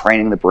way of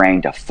training the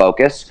brain to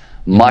focus,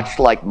 much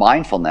like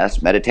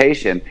mindfulness.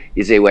 Meditation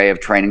is a way of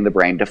training the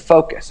brain to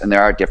focus. And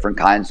there are different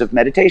kinds of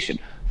meditation.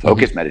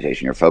 Focus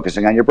meditation, you're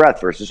focusing on your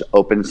breath, versus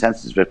open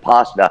senses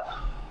vipassana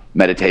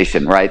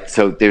meditation, right?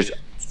 So there's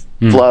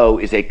flow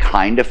is a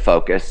kind of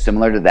focus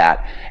similar to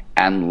that.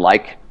 And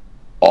like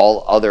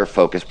all other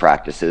focus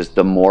practices,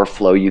 the more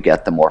flow you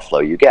get, the more flow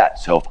you get.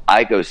 So if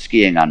I go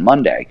skiing on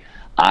Monday,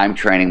 I'm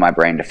training my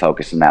brain to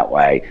focus in that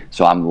way,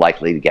 so I'm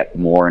likely to get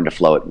more into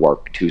flow at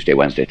work Tuesday,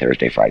 Wednesday,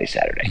 Thursday, Friday,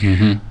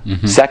 Saturday.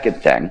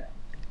 Second thing,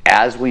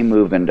 as we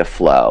move into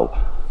flow,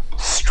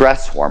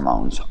 stress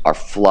hormones are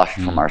flushed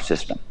from our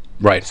system.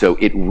 So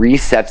it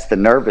resets the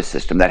nervous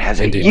system. That has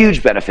a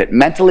huge benefit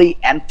mentally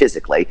and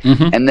physically.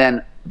 And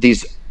then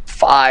these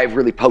 5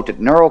 really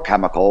potent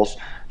neurochemicals,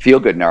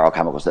 feel-good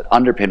neurochemicals that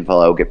underpin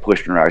flow, get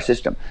pushed into our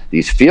system.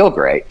 These feel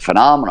great,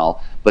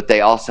 phenomenal, but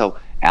they also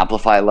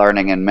amplify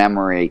learning and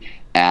memory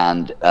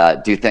and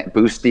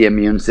boost the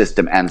immune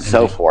system and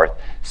so forth.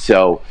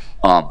 So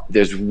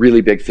there's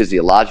really big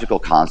physiological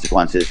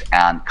consequences,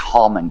 and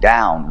calming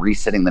down,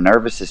 resetting the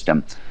nervous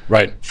system.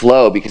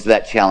 Flow, because of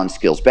that challenge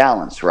skills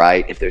balance,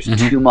 right? If there's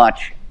too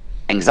much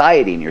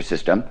anxiety in your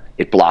system,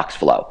 it blocks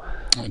flow.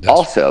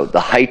 Also,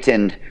 the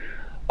heightened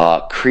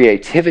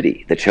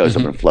creativity that shows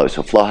up in flow.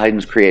 So flow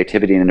heightens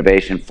creativity and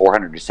innovation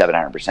 400 to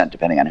 700%,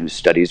 depending on whose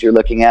studies you're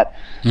looking at.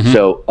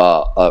 So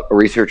a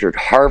researcher at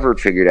Harvard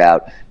figured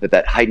out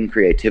that heightened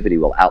creativity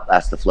will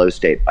outlast the flow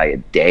state by a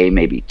day,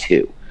 maybe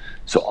 2.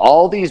 So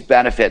all these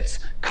benefits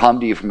come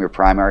to you from your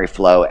primary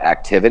flow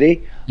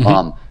activity.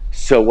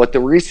 So what the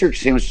research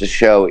seems to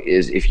show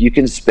is if you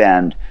can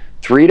spend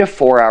 3 to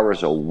 4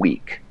 hours a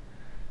week,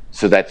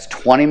 so that's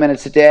 20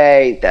 minutes a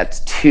day, that's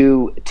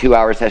 2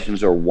 2-hour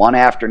sessions or 1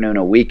 afternoon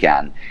a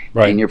weekend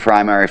in your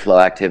primary flow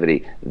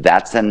activity,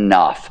 that's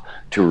enough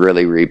to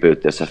really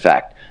reboot this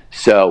effect.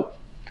 So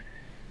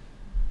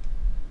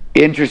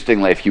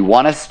interestingly, if you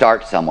want to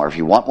start somewhere, if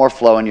you want more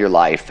flow in your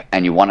life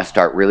and you want to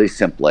start really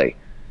simply,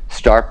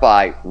 start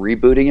by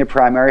rebooting your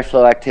primary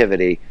flow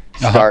activity,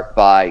 start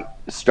by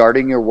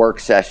starting your work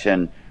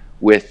session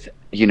with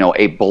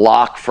a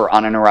block for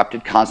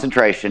uninterrupted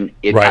concentration.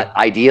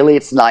 Ideally,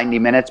 it's 90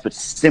 minutes, but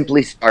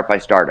simply start by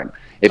starting.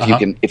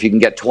 If you can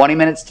get 20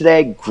 minutes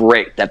today,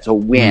 great. That's a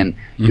win.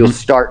 You'll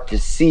start to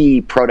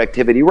see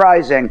productivity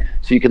rising,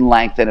 so you can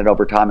lengthen it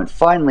over time. And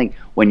finally,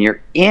 when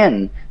you're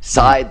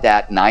inside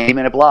that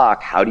 90-minute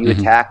block, how do you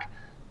attack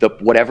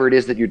whatever it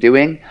is that you're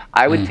doing?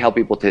 I would tell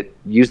people to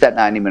use that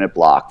 90-minute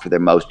block for their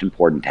most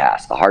important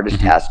task, the hardest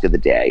task of the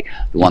day,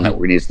 the one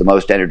that needs the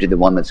most energy, the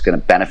one that's going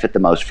to benefit the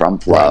most from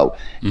flow,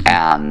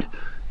 and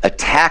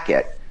attack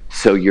it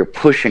so you're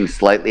pushing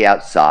slightly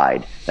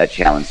outside that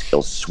challenge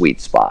skills sweet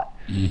spot.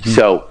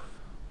 So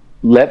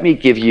let me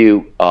give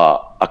you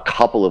a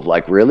couple of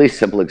like really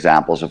simple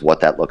examples of what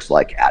that looks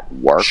like at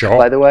work, Sure.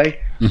 by the way.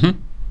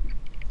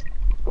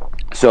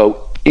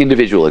 So,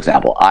 individual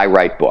example, I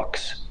write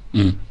books.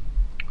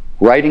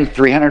 Writing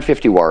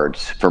 350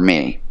 words for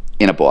me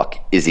in a book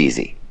is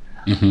easy.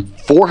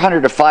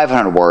 400 to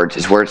 500 words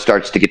is where it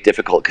starts to get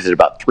difficult, because at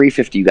about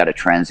 350 you got to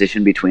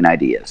transition between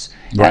ideas.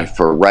 Right. And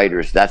for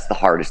writers, that's the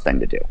hardest thing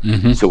to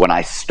do. So when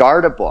I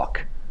start a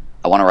book,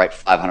 I want to write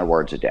 500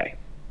 words a day.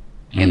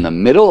 In the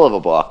middle of a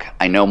book,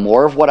 I know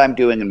more of what I'm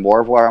doing and more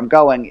of where I'm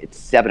going. It's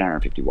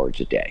 750 words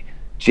a day,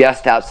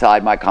 just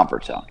outside my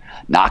comfort zone.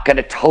 Not going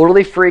to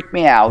totally freak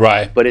me out,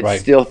 Right, but it's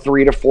right. still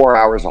 3 to 4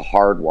 hours of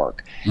hard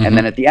work. And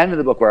then at the end of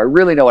the book, where I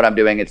really know what I'm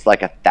doing, it's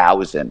like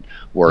 1,000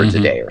 words a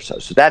day or so.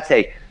 So that's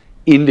a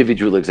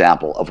individual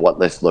example of what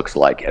this looks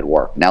like at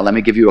work. Now, let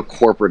me give you a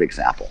corporate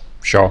example.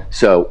 Sure.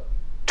 So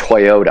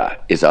Toyota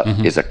is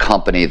a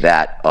company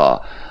that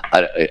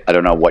I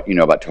don't know what you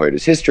know about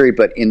Toyota's history,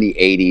 but in the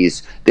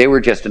 80s, they were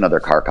just another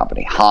car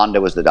company.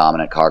 Honda was the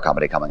dominant car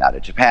company coming out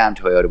of Japan.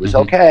 Toyota was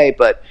okay,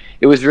 but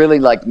it was really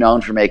like known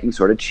for making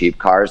sort of cheap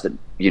cars that,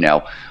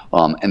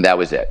 and that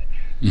was it.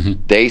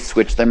 They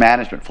switched their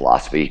management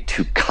philosophy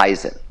to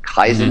Kaizen.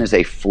 Kaizen is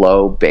a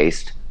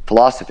flow-based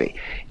philosophy.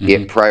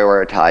 It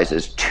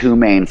prioritizes two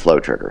main flow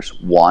triggers.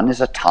 One is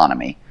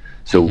autonomy.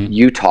 So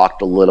you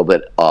talked a little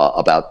bit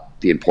about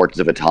the importance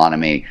of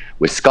autonomy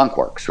with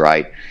skunkworks,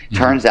 right?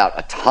 Turns out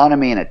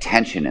autonomy and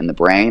attention in the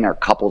brain are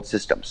coupled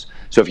systems.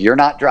 So if you're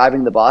not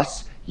driving the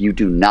bus, you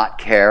do not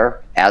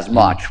care as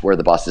much where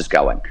the bus is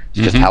going.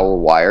 It's just how we're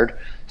wired.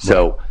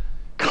 So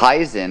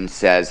Kaizen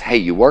says, hey,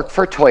 you work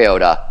for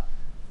Toyota.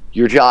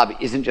 Your job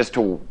isn't just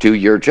to do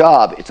your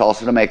job, it's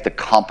also to make the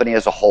company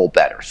as a whole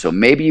better. So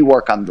maybe you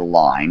work on the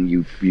line,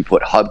 you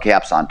put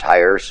hubcaps on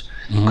tires,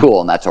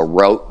 cool, and that's a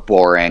rote,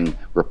 boring,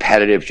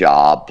 repetitive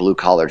job,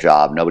 blue-collar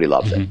job, nobody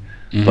loves it.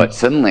 But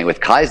suddenly with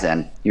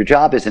Kaizen, your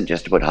job isn't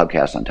just to put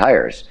hubcaps on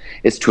tires,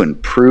 it's to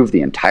improve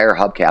the entire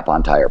hubcap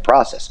on tire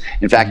process.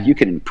 In fact, you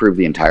can improve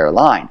the entire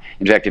line.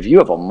 In fact, if you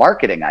have a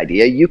marketing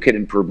idea, you could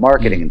improve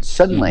marketing, and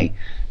suddenly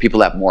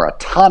people have more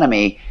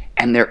autonomy,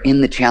 and they're in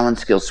the challenge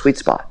skills sweet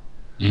spot.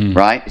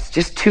 Right? It's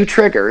just two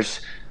triggers,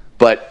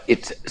 but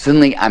it's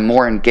suddenly I'm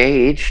more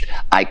engaged.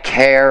 I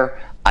care.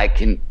 I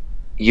can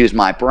use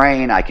my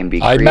brain. I can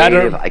be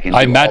creative. I can do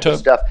all this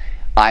stuff.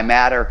 I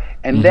matter.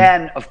 And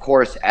then, of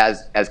course,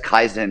 as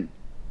Kaizen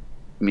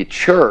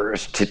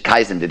matures to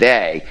Kaizen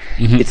today,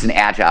 it's an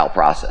agile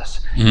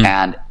process.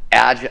 And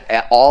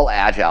all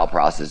agile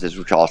processes,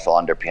 which also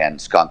underpin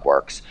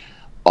Skunkworks,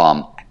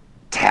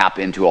 tap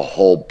into a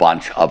whole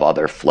bunch of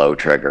other flow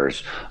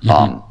triggers.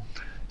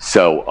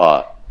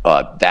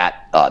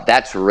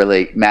 That's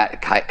really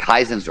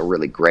Kaizen's a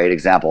really great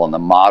example, and the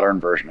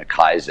modern version of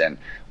Kaizen,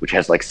 which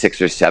has like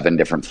 6 or 7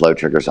 different flow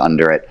triggers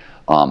under it,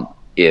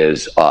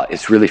 is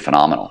really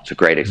phenomenal. It's a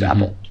great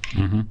example.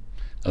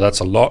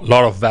 That's a lot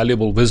of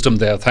valuable wisdom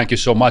there. Thank you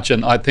so much.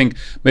 And I think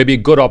maybe a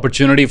good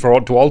opportunity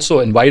to also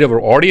invite our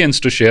audience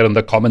to share in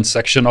the comments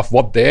section of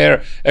what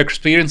their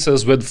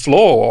experiences with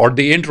flow or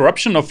the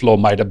interruption of flow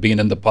might have been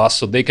in the past,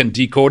 so they can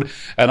decode.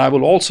 And I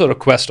will also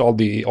request all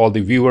the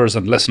viewers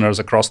and listeners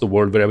across the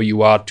world, wherever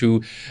you are,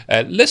 to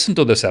listen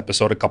to this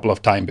episode a couple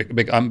of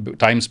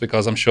times,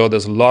 because I'm sure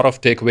there's a lot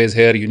of takeaways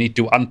here. You need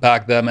to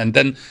unpack them and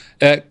then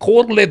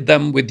correlate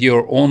them with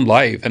your own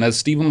life. And as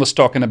Stephen was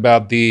talking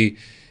about the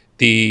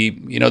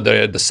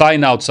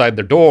sign outside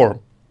the door,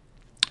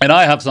 and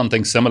I have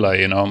something similar,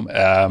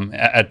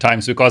 at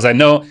times, because I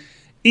know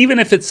even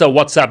if it's a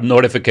WhatsApp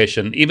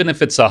notification, even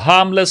if it's a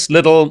harmless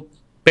little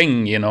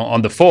ping,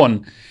 on the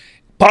phone,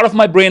 part of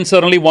my brain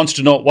certainly wants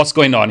to know what's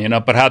going on.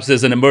 Perhaps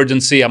there's an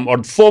emergency,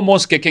 or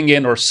foremost kicking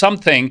in or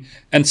something,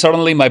 and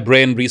suddenly my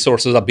brain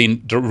resources are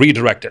being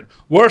redirected.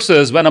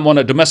 Versus when I'm on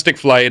a domestic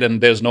flight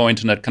and there's no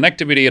internet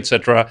connectivity,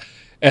 etc.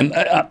 And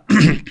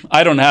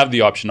I don't have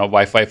the option of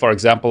Wi-Fi, for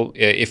example.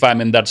 If I'm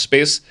in that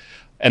space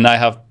and I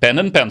have pen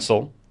and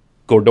pencil,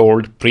 good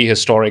old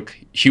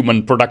prehistoric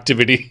human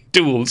productivity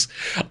tools,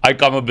 I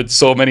come up with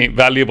so many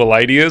valuable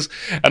ideas.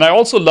 And I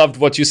also loved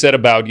what you said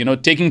about,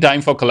 taking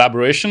time for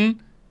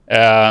collaboration.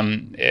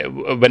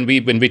 When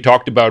we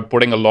talked about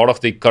putting a lot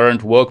of the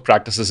current work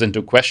practices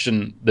into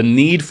question, the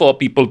need for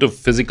people to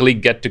physically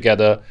get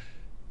together,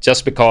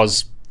 just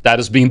because that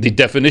has been the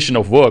definition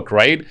of work,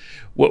 right?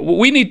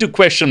 We need to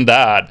question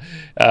that,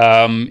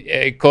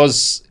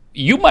 because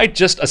you might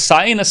just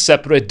assign a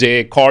separate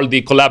day called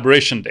the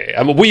collaboration day.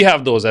 I mean, we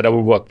have those at our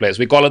workplace.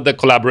 We call it the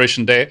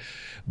collaboration day.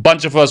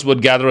 Bunch of us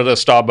would gather at a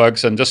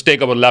Starbucks and just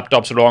take our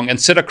laptops along and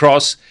sit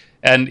across,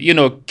 and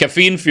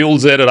caffeine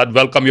fuels it, and I'd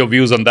welcome your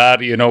views on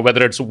that.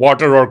 Whether it's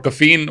water or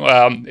caffeine,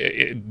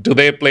 do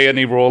they play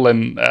any role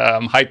in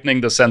heightening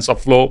the sense of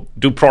flow?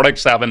 Do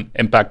products have an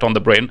impact on the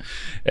brain?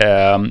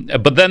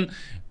 But then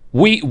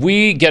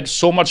we get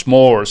so much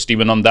more,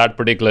 Stephen, on that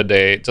particular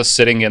day, just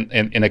sitting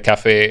in a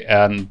cafe,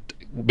 and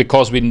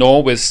because we know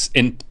with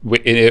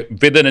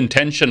an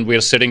intention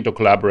we're sitting to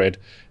collaborate.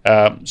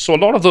 So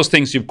a lot of those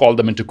things, you've called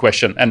them into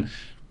question. And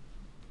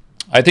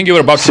I think you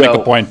were about to make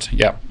a point.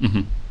 Yeah.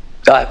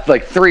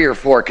 Like 3 or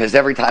 4, because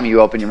every time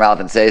you open your mouth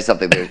and say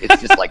something,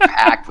 it's just like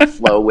packed with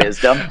flow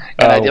wisdom.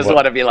 And I just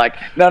want to be like,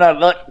 no,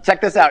 look,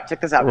 check this out.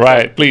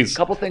 Right, please. A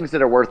couple things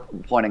that are worth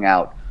pointing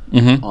out.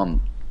 Mm-hmm.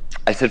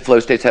 I said flow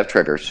states have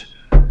triggers.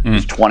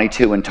 There's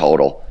 22 in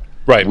total.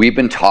 Right. We've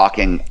been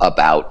talking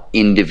about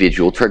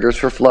individual triggers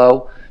for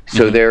flow.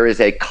 So there is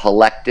a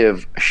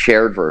collective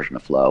shared version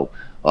of flow,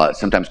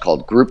 sometimes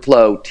called group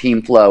flow,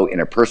 team flow,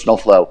 interpersonal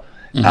flow.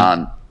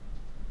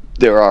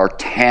 There are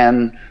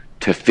 10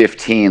 to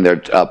 15.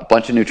 There are a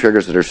bunch of new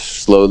triggers that are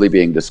slowly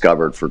being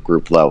discovered for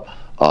group flow,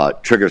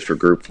 triggers for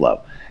group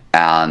flow.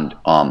 And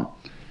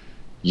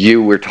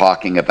you were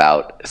talking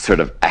about sort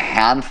of a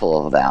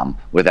handful of them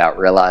without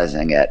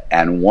realizing it.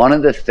 And one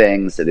of the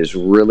things that is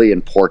really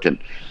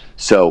important,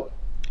 so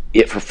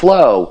for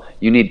flow,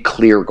 you need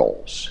clear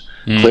goals.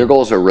 Clear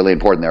goals are really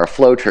important. They're a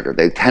flow trigger.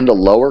 They tend to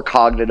lower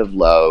cognitive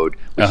load,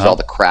 which is all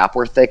the crap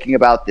we're thinking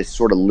about. This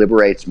sort of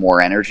liberates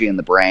more energy in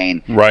the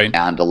brain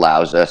and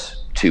allows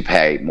us to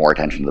pay more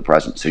attention to the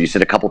present. So you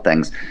said a couple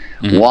things.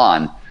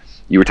 One,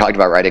 you were talking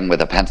about writing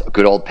with a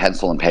good old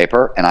pencil and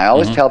paper. And I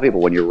always tell people,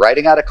 when you're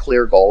writing out a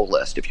clear goal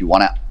list, if you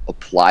want to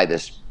apply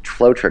this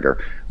flow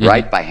trigger,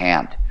 write by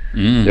hand.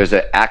 There's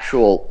an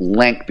actual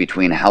link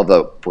between how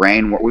the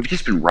brain works. We've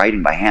just been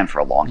writing by hand for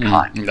a long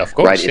time. Of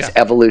course, right? It's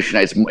evolution.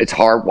 It's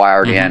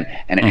hardwired in,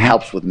 and it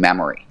helps with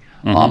memory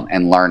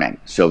and learning.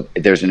 So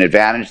there's an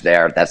advantage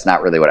there. That's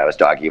not really what I was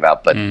talking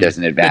about, but there's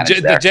an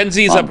advantage there. The Gen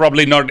Zs are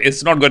probably not,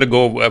 it's not going to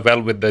go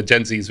well with the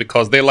Gen Zs,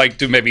 because they like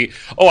to maybe,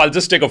 I'll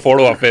just take a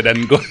photo of it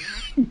and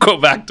go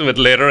back to it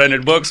later, and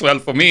it works well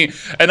for me.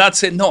 And I'd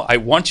say, no, I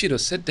want you to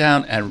sit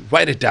down and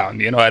write it down.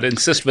 I'd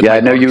insist with I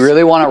know you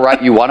really want to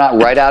write. You want to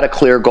write out a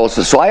clear goal.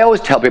 So I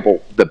always tell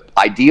people the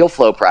ideal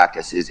flow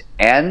practice is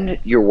end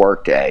your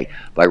workday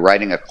by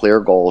writing a clear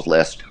goals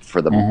list for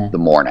the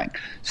morning.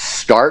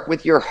 Start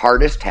with your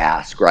hardest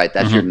task, right?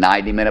 That's your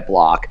 90-minute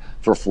block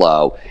for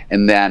flow.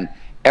 And then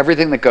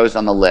everything that goes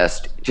on the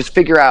list, just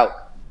figure out,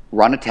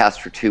 run a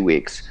test for 2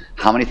 weeks.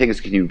 How many things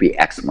can you be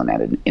excellent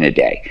at in a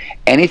day?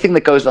 Anything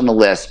that goes on the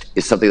list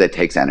is something that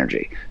takes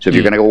energy. So if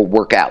you're going to go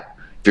work out,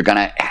 if you're going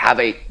to have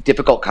a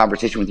difficult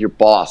conversation with your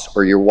boss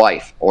or your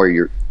wife or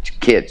your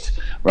kids,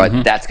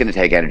 right? That's going to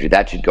take energy.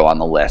 That should go on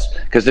the list,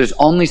 because there's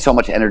only so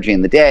much energy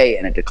in the day,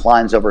 and it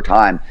declines over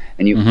time.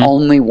 And you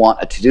only want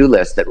a to-do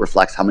list that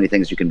reflects how many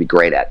things you can be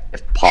great at,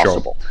 if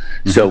possible.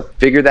 So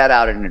figure that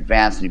out in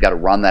advance, and you've got to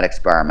run that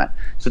experiment.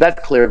 So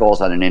that's clear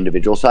goals on an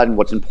individual side. And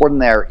what's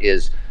important there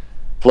is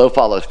flow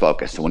follows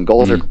focus. So when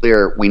goals are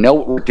clear, we know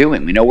what we're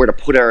doing. We know where to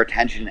put our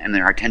attention, and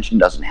then our attention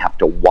doesn't have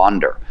to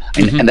wander.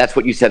 And that's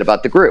what you said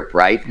about the group,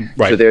 right?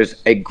 So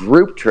there's a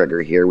group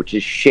trigger here, which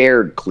is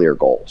shared clear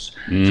goals.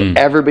 So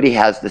everybody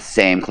has the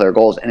same clear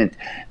goals, and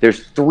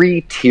there's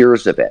 3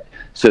 tiers of it.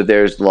 So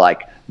there's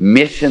like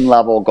mission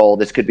level goal.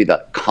 This could be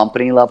the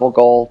company level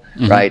goal,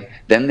 right?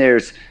 Then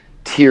there's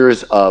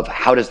tiers of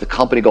how does the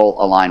company goal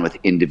align with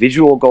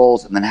individual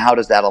goals, and then how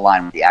does that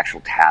align with the actual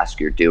task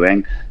you're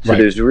doing. So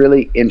there's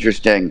really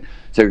interesting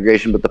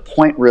segregation, but the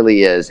point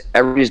really is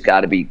everybody's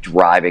got to be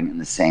driving in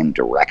the same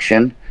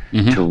direction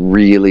to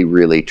really,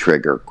 really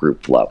trigger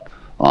group flow.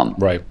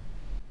 Right.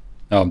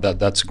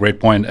 That's a great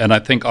point. And I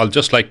think I'll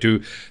just like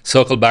to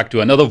circle back to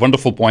another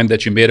wonderful point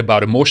that you made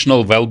about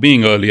emotional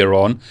well-being earlier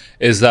on,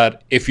 is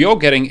that if you're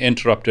getting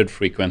interrupted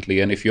frequently,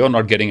 and if you're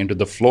not getting into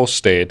the flow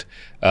state,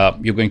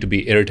 you're going to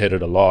be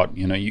irritated a lot.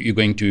 You're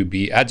going to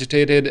be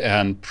agitated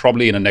and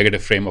probably in a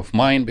negative frame of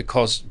mind,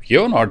 because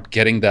you're not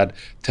getting that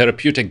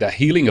therapeutic, that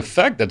healing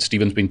effect that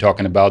Stephen's been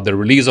talking about, the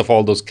release of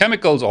all those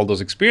chemicals, all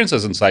those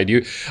experiences inside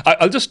you.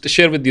 I'll just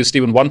share with you,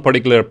 Stephen, one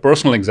particular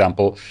personal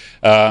example.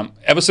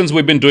 Ever since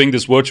we've been doing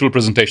these virtual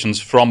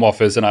presentations from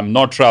office, and I'm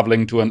not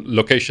traveling to a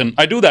location,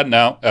 I do that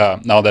now,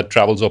 now that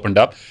travel's opened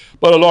up,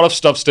 but a lot of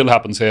stuff still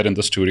happens here in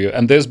the studio.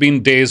 And there's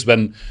been days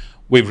when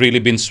we've really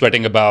been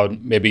sweating about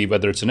maybe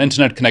whether it's an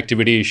internet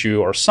connectivity issue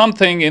or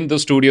something in the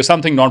studio,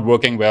 something not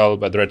working well,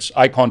 whether it's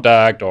eye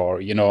contact or,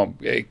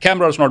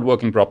 camera's not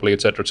working properly,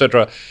 et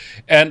cetera,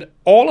 and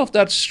all of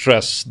that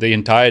stress, the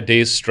entire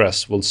day's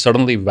stress, will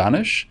suddenly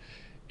vanish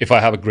if I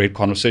have a great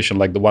conversation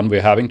like the one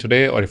we're having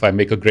today, or if I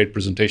make a great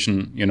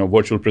presentation,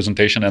 virtual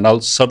presentation, and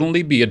I'll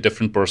suddenly be a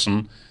different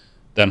person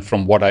than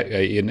from what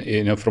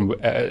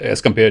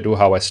as compared to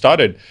how I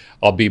started.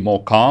 I'll be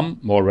more calm,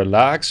 more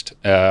relaxed.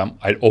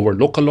 I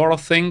overlook a lot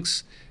of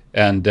things,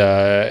 and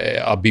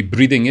I'll be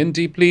breathing in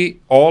deeply,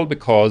 all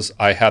because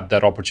I had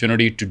that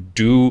opportunity to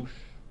do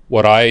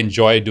what I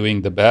enjoy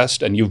doing the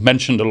best. And you've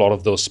mentioned a lot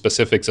of those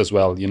specifics as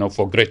well,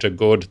 for greater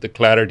good, the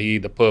clarity,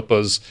 the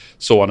purpose,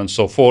 so on and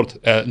so forth,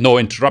 no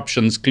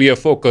interruptions, clear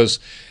focus.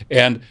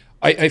 And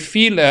I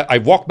feel I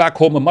walk back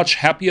home a much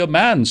happier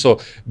man. So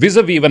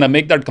vis-a-vis, when I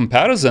make that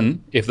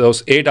comparison, if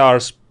those 8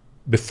 hours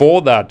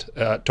before that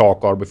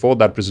talk or before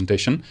that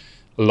presentation,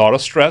 a lot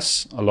of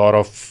stress, a lot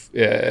of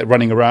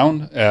running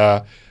around,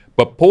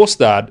 but post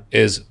that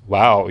is,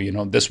 wow,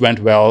 this went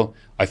well.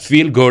 I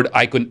feel good.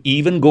 I can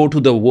even go to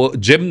the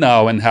gym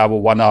now and have a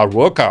 1-hour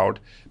workout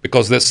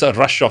because there's a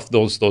rush of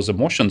those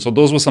emotions. So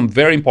those were some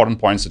very important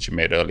points that you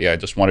made earlier. I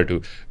just wanted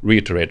to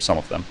reiterate some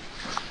of them.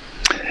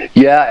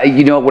 Yeah,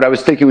 what I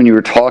was thinking when you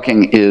were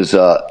talking is,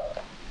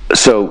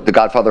 so the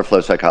godfather of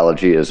flow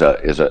psychology is a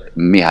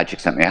Mihai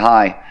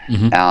Csikszentmihalyi,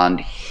 and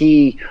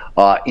he,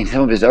 in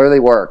some of his early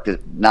work,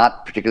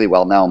 not particularly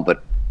well known,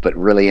 but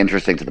really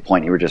interesting to the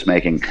point you were just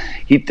making,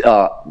 he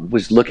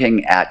was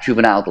looking at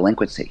juvenile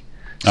delinquency.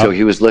 So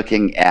he was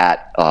looking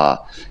at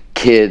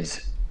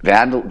kids,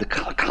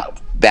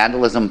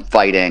 vandalism,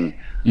 fighting,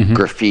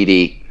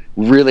 graffiti,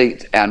 really,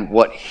 and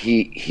what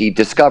he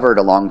discovered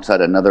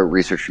alongside another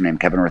researcher named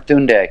Kevin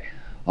Rothunde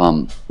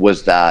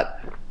was that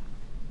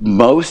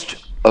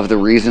most of the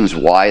reasons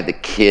why the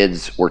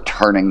kids were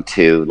turning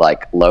to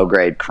like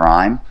low-grade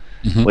crime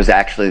was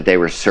actually they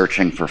were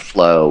searching for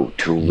flow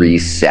to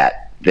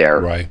reset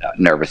their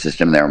nervous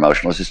system, their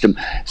emotional system.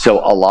 So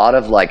a lot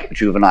of like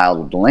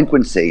juvenile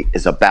delinquency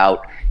is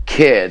about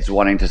kids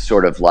wanting to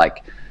sort of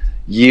like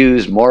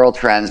use moral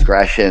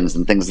transgressions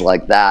and things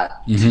like that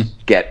to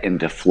get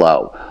into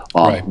flow.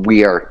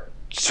 We are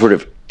sort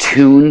of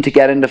tuned to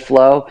get into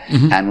flow,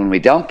 and when we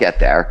don't get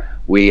there,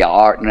 we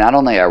are not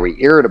only are we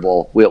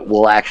irritable,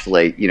 we'll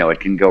actually, it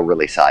can go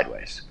really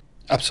sideways.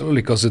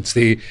 Absolutely, because it's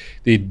the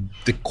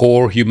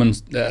core human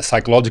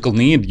psychological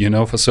need,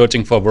 for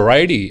searching for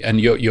variety, and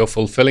you're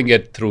fulfilling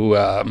it through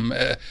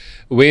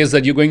ways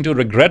that you're going to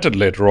regret it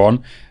later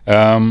on.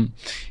 And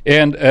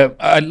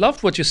I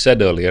loved what you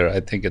said earlier.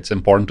 I think it's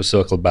important to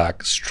circle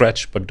back.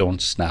 Stretch, but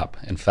don't snap.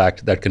 In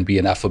fact, that can be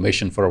an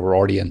affirmation for our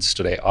audience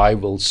today. I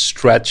will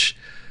stretch,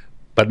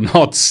 but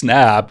not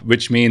snap,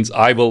 which means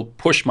I will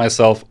push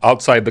myself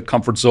outside the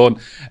comfort zone.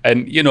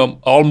 And,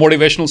 all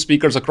motivational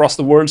speakers across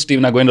the world,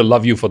 Stephen, are going to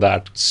love you for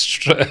that.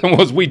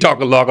 We talk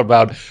a lot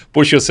about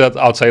push yourself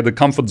outside the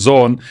comfort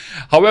zone.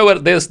 However,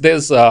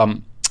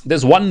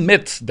 there's one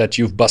myth that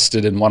you've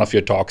busted in one of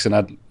your talks, and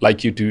I'd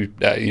like you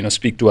to,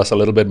 speak to us a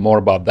little bit more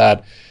about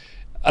that.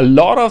 A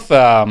lot of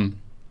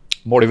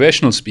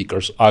motivational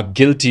speakers are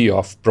guilty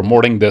of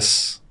promoting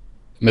this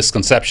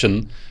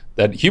misconception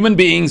that human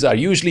beings are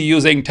usually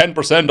using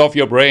 10% of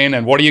your brain,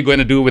 and what are you going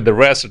to do with the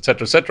rest, et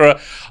cetera, et cetera.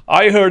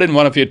 I heard in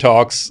one of your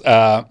talks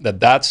that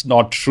that's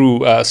not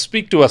true.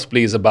 Speak to us,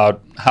 please,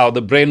 about how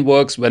the brain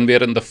works when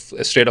we're in the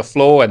state of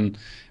flow and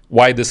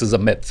why this is a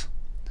myth.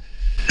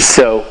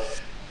 So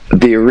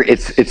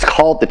it's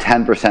called the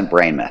 10%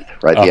 brain myth,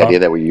 right? The idea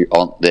that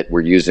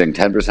we're using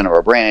 10% of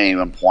our brain at any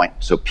one point.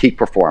 So peak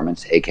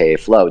performance, aka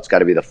flow, it's got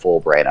to be the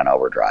full brain on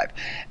overdrive.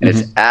 And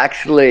it's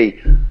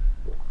actually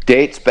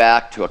dates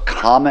back to a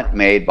comment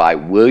made by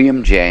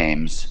William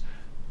James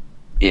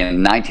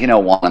in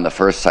 1901 in the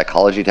first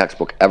psychology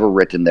textbook ever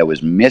written that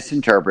was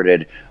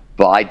misinterpreted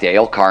by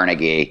Dale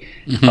Carnegie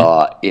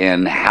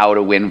in How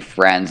to Win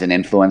Friends and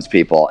Influence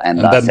People, and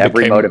thus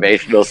every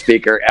motivational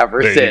speaker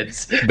ever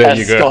since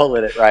has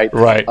stolen it, right?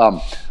 Right.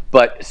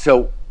 But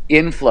so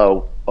in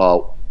flow,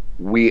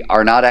 we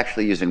are not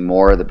actually using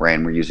more of the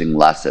brain, we're using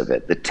less of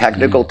it. The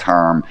technical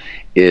term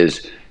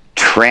is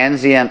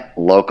transient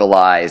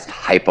localized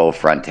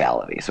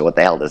hypofrontality. So what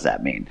the hell does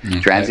that mean?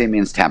 Transient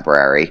means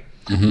temporary,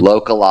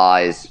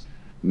 localized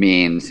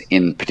means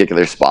in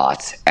particular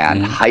spots,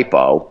 and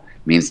hypo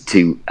means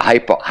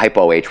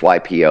hypo,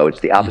 H-Y-P-O, it's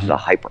the opposite of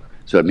hyper.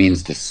 So it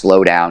means to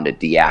slow down, to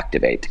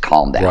deactivate, to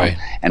calm down.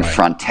 And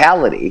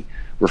frontality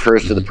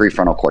refers to the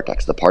prefrontal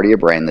cortex, the part of your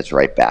brain that's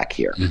right back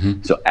here.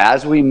 So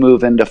as we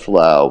move into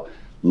flow,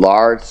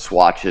 large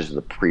swatches of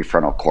the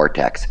prefrontal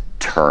cortex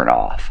turn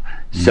off.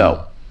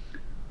 So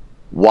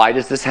why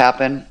does this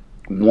happen?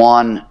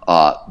 One,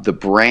 the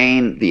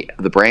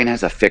brain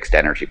has a fixed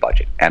energy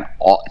budget, and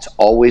it's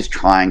always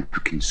trying to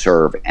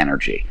conserve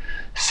energy.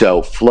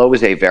 So flow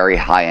is a very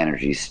high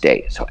energy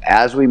state. So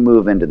as we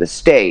move into the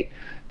state,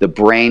 the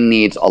brain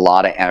needs a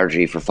lot of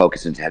energy for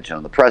focus and attention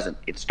on the present.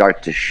 It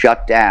starts to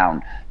shut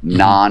down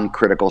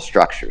non-critical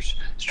structures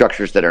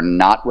that are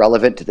not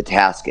relevant to the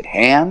task at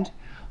hand.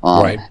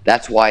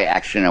 That's why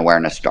action and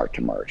awareness start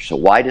to merge. So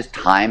why does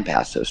time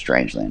pass so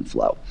strangely in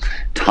flow?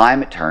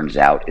 Time, it turns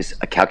out, is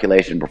a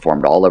calculation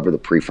performed all over the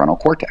prefrontal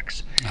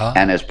cortex.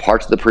 And as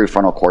parts of the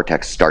prefrontal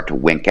cortex start to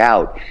wink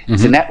out,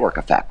 it's a network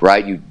effect,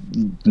 right? You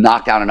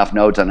knock down enough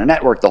nodes on a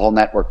network, the whole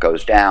network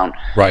goes down.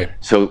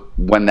 So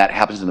when that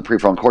happens in the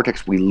prefrontal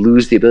cortex, we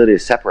lose the ability to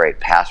separate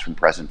past from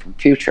present from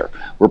future.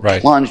 We're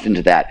plunged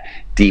into that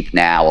deep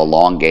now,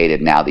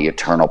 elongated now, the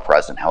eternal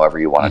present, however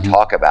you want to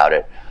talk about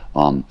it.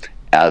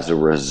 As a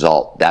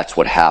result, that's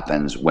what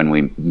happens when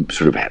we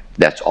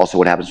that's also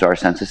what happens to our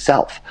sense of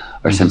self,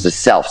 our sense of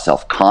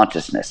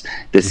self-consciousness.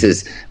 This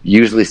is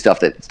usually stuff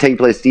that's taking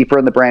place deeper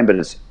in the brain, but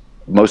it's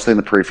mostly in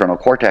the prefrontal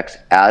cortex.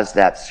 As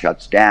that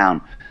shuts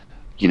down,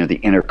 the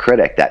inner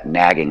critic, that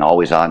nagging,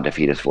 always on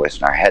defeatist voice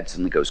in our head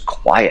suddenly goes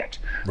quiet,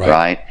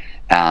 right?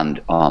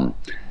 And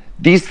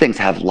these things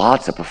have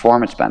lots of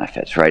performance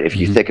benefits, right? If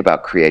you think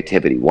about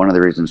creativity, one of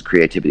the reasons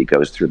creativity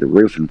goes through the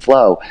roof in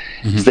flow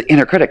is the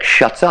inner critic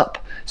shuts up.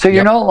 So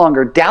you're no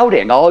longer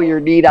doubting all your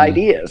neat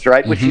ideas,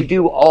 right? Which you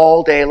do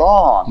all day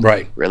long.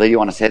 Right. Really, you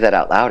want to say that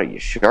out loud? Are you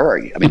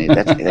sure? I mean,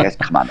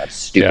 come on, that's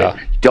stupid. Yeah,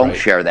 Don't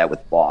share that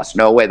with boss.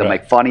 No way. They'll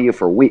make fun of you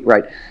for weeks,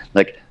 right?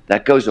 Like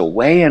that goes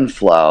away in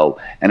flow,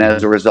 and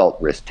as a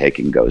result, risk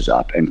taking goes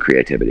up, and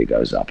creativity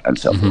goes up, and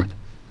so forth.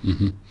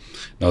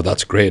 No,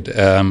 that's great.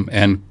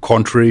 And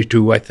contrary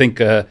to, I think,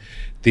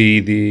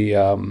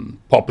 the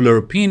popular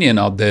opinion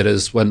out there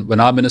is when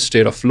I'm in a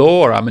state of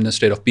flow or I'm in a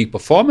state of peak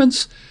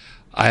performance,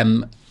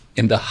 I'm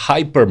in the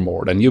hyper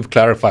mode. And you've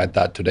clarified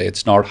that today.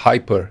 It's not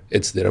hyper,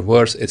 it's the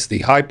reverse, it's the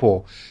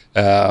hypo.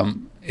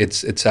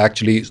 It's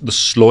actually the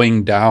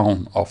slowing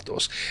down of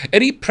those.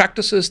 Any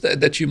practices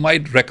that you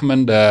might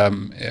recommend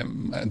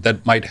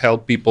that might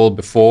help people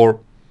before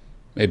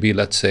maybe,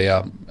 let's say,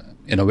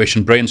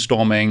 innovation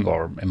brainstorming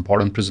or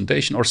important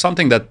presentation or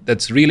something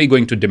that's really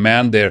going to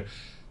demand their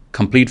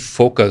complete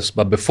focus,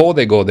 but before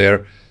they go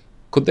there,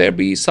 could there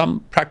be some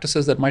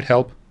practices that might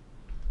help?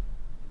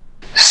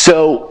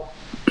 So,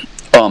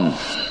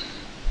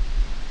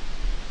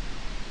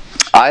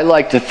 I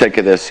like to think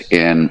of this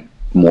in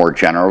more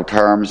general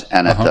terms,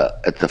 and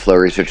at the Flow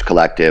Research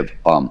Collective,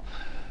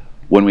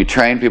 when we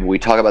train people, we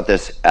talk about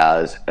this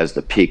as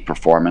the peak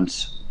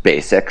performance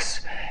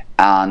basics.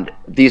 And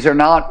these are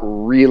not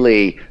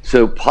really,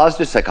 so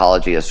positive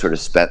psychology has sort of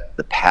spent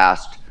the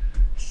past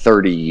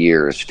 30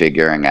 years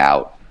figuring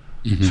out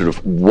sort of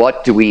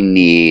what do we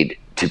need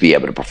to be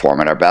able to perform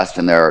at our best.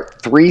 And there are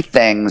 3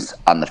 things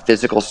on the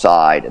physical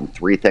side and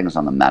 3 things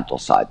on the mental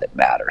side that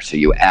matter. So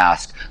you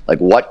ask, like,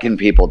 what can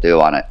people do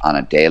on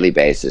a daily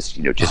basis,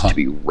 just to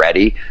be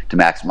ready to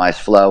maximize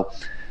flow?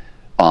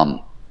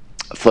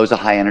 Flow's a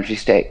high energy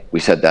state.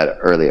 We said that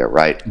earlier,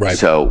 right? Right.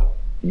 So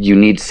you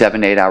need 7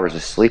 to 8 hours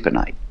of sleep a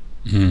night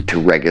to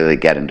regularly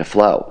get into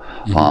flow.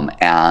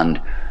 And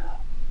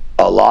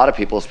a lot of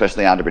people,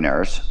 especially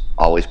entrepreneurs,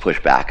 always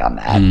push back on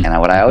that.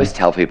 And what I always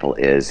tell people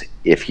is,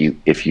 if you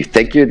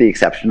think you're the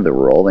exception to the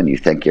rule, and you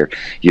think you're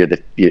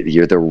the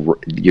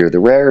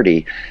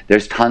rarity,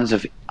 there's tons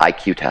of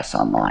IQ tests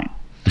online.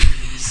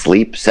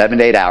 Sleep 7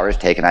 to 8 hours,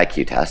 take an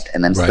IQ test,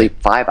 and then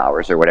sleep 5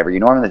 hours or whatever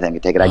you normally think,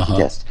 and take an IQ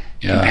test.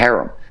 Compare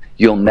them.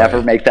 You'll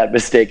never make that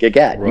mistake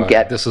again. You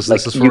get this is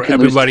for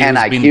everybody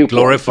who's been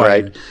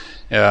glorified. Points, right?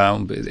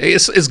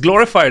 It's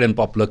glorified in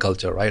popular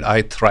culture, right?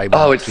 I thrive.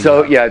 Oh, it's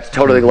it's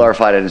totally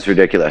glorified, and it's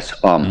ridiculous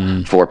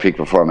for peak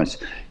performance.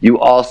 You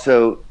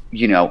also,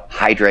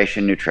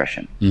 hydration,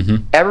 nutrition.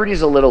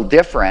 Everybody's a little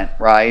different,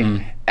 right?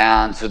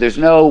 And so there's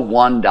no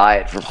one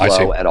diet for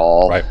flow at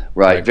all,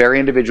 right? Very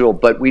individual,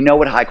 but we know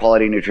what high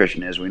quality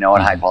nutrition is. We know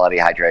what high quality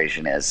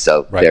hydration is.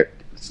 So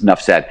there's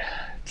enough said.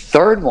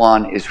 Third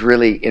one is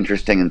really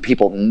interesting, and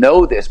people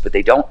know this, but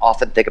they don't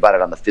often think about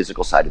it on the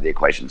physical side of the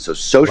equation. So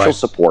social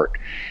support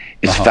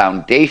is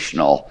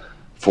foundational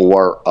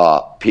for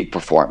peak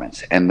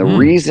performance. And the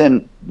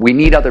reason we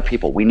need other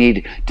people, we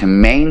need to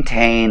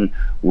maintain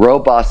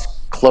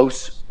robust,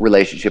 close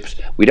relationships.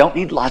 We don't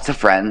need lots of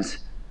friends,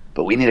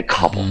 but we need a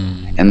couple.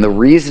 And the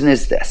reason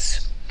is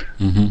this.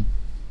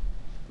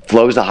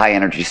 Flow is a high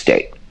energy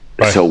state.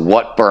 So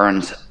what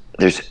burns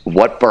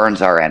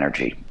our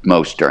energy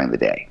most during the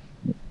day?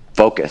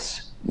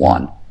 Focus,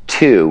 1.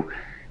 2,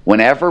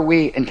 whenever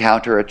we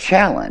encounter a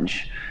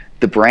challenge,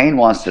 the brain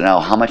wants to know,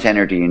 how much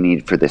energy you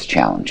need for this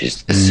challenge.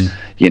 Is this,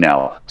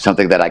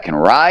 something that I can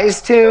rise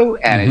to,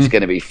 and it's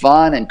going to be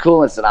fun and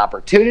cool, it's an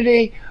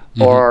opportunity?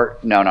 Or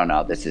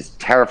no, this is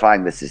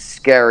terrifying, this is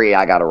scary,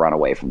 I got to run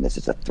away from this,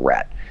 it's a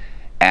threat.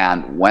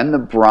 And when the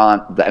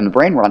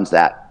brain runs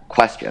that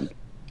question,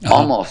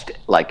 almost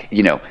like,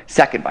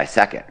 second by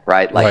second,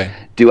 right? Like,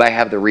 do I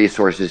have the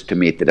resources to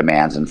meet the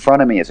demands in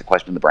front of me? Is a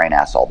question the brain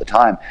asks all the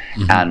time.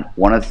 And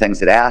one of the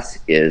things it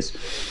asks is,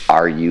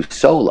 are you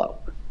solo?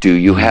 Do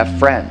you have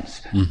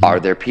friends? Are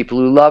there people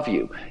who love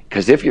you?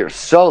 Because if you're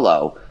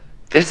solo,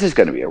 this is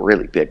going to be a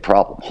really big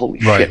problem. Holy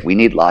shit, we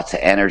need lots of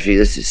energy.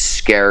 This is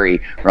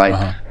scary,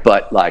 right?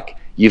 But like,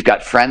 you've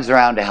got friends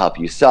around to help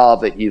you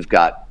solve it. You've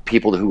got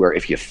people who are,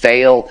 if you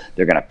fail,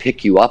 they're going to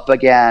pick you up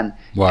again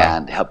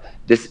and help.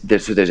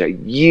 So there's a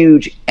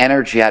huge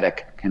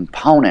energetic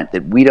component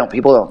that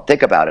people don't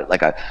think about it,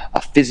 like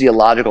a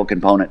physiological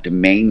component to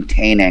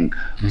maintaining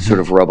sort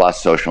of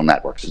robust social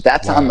networks. So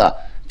that's on the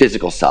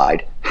physical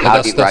side.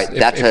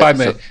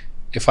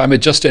 If I may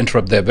just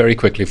interrupt there very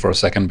quickly for a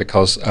second,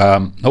 because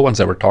no one's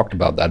ever talked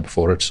about that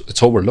before.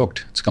 It's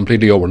overlooked. It's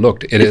completely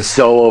overlooked. It's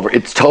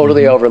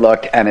totally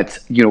overlooked, and it's,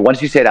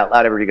 once you say it out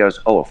loud, everybody goes,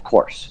 "Oh, of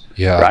course."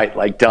 Yeah. Right?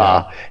 Like,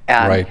 duh.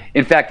 Yeah. And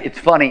in fact, it's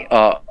funny.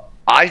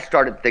 I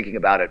started thinking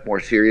about it more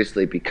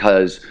seriously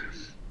because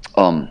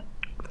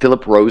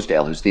Philip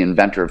Rosedale, who's the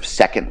inventor of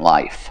Second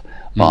Life,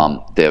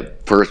 the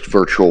first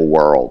virtual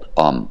world,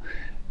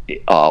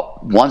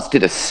 once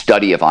did a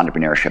study of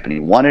entrepreneurship, and he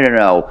wanted to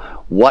know,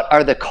 what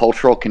are the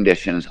cultural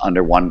conditions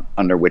under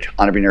which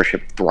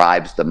entrepreneurship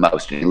thrives the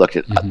most? And he looked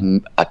at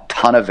a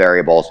ton of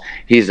variables.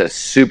 He's a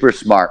super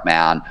smart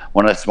man,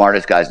 one of the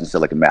smartest guys in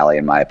Silicon Valley,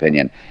 in my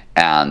opinion.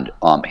 And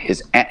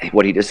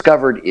what he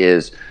discovered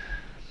is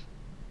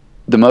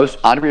the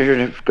most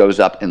entrepreneurship goes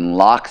up in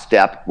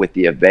lockstep with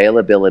the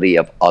availability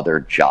of other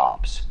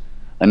jobs.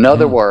 In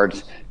other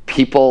words,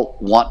 people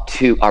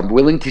are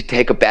willing to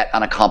take a bet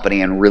on a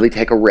company and really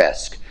take a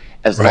risk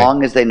as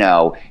long as they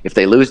know if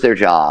they lose their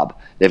job,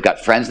 they've got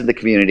friends in the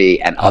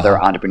community and other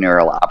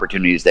entrepreneurial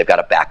opportunities, they've got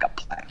a backup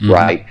plan,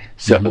 right?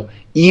 So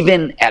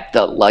even at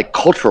the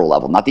cultural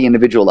level, not the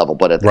individual level,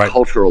 but at the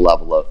cultural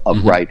level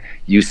of right,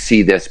 you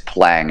see this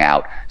playing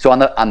out. So on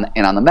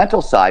the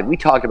mental side, we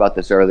talked about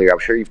this earlier. I'm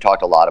sure you've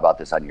talked a lot about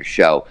this on your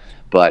show,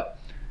 but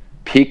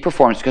peak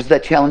performance, because of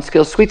that challenge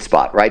skills sweet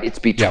spot, right? It's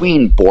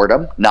between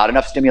boredom, not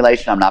enough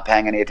stimulation, I'm not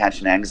paying any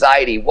attention,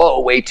 anxiety, whoa,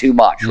 way too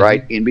much,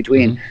 right? In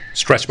between.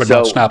 Stress but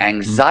not snap.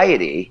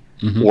 Anxiety,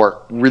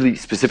 or really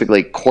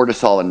specifically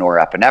cortisol and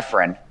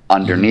norepinephrine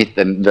underneath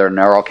the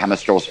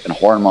neurochemicals and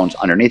hormones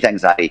underneath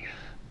anxiety,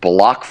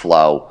 block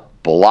flow,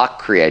 block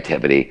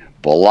creativity,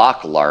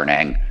 block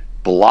learning,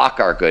 block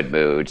our good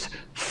moods,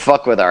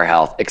 fuck with our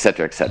health, et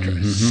cetera, et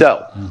cetera.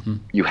 So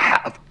you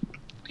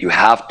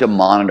have to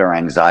monitor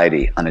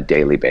anxiety on a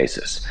daily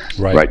basis,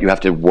 right? You have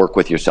to work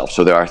with yourself.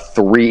 So there are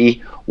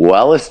 3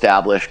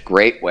 well-established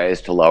great ways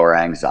to lower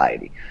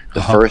anxiety.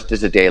 The first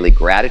is a daily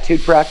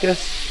gratitude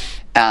practice.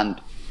 And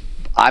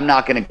I'm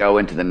not going to go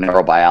into the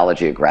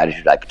neurobiology of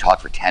gratitude. I could talk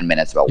for 10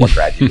 minutes about what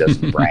gratitude does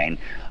in the brain.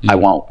 I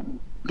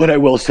won't. But I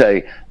will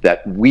say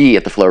that we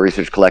at the Flow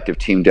Research Collective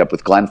teamed up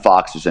with Glenn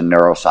Fox, who's a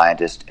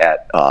neuroscientist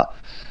at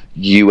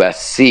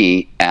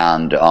USC,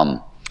 and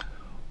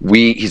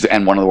he's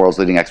one of the world's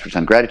leading experts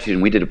on gratitude,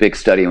 and we did a big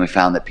study and we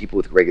found that people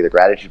with regular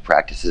gratitude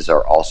practices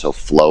are also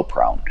flow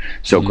prone.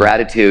 So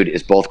gratitude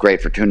is both great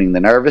for tuning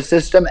the nervous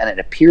system, and it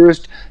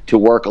appears to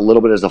work a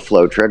little bit as a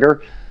flow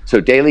trigger.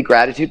 So daily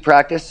gratitude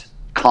practice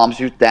calms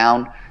you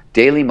down,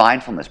 daily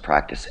mindfulness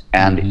practice,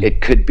 and it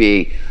could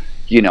be,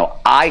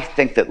 I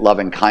think that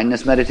loving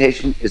kindness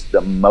meditation is the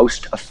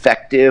most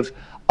effective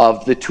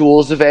of the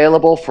tools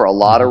available for a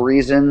lot of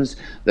reasons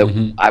that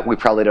we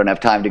probably don't have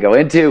time to go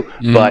into,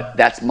 but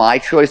that's my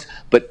choice.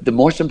 But the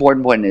most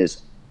important point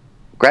is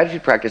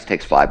gratitude practice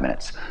takes 5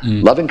 minutes.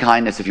 Loving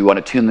kindness, if you want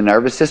to tune the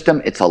nervous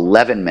system, it's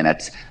 11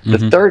 minutes.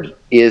 The third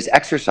is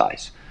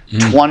exercise,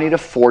 20 to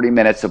 40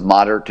 minutes of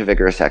moderate to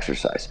vigorous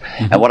exercise.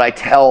 And what I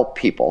tell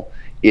people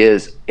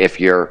is if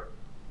you're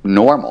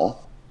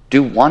normal,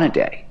 do 1 a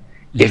day.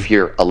 If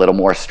you're a little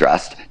more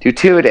stressed, do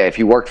 2 a day. If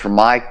you worked for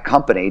my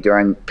company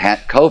during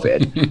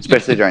COVID,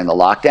 especially during the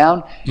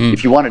lockdown,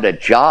 if you wanted a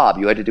job,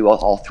 you had to do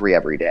all 3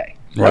 every day.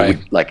 Right.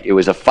 It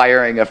was a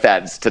firing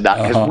offense to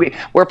not, because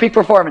we're a peak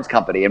performance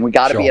company and we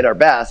got to be at our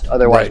best.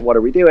 Otherwise, what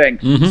are we doing?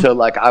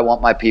 So I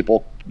want my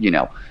people,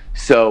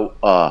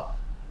 so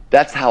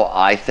that's how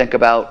I think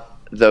about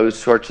those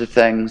sorts of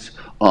things.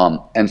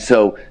 And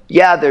so,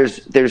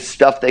 there's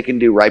stuff they can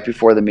do right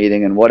before the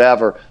meeting and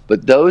whatever,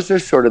 but those are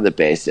sort of the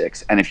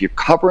basics. And if you're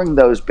covering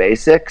those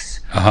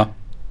basics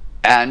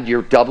and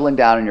you're doubling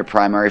down on your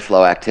primary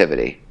flow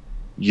activity,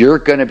 you're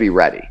going to be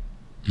ready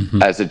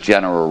as a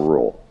general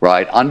rule,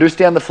 right?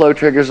 Understand the flow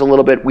triggers a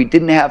little bit. We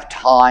didn't have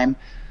time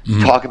to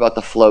talk about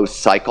the flow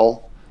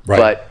cycle,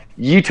 but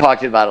you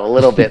talked about it a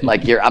little bit,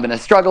 I'm in a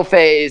struggle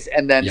phase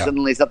and then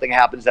suddenly something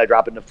happens, I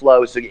drop into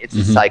flow. So it's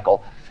a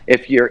cycle.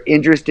 If you're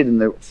interested in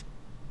the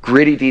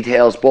gritty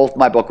details, both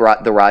my book,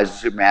 The Rise of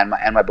Superman,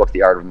 and my book,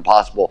 The Art of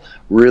Impossible,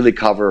 really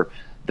cover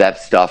that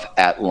stuff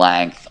at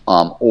length.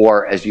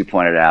 Or, as you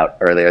pointed out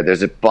earlier,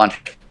 there's a bunch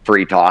of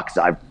free talks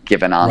I've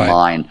given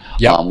online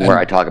where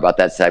I talk about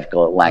that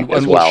cycle at length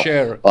as well.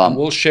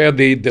 We'll share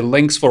the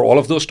links for all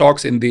of those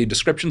talks in the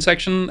description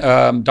section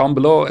down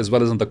below, as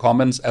well as in the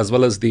comments, as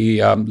well as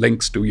the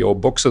links to your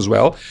books as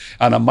well.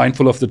 And I'm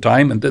mindful of the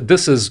time. And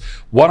this is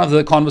one of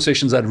the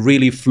conversations that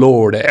really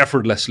flowed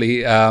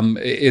effortlessly.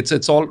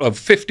 It's all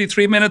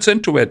 53 minutes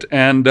into it.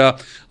 And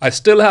I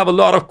still have a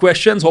lot of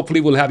questions. Hopefully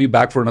we'll have you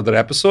back for another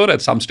episode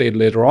at some stage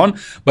later on.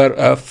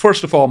 But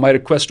first of all, my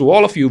request to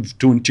all of you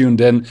tuned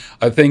in,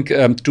 I think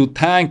to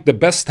thank the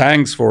best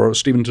thanks for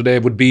Stephen today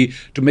would be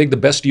to make the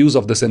best use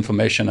of this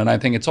information. And I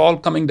think it's all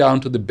coming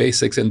down to the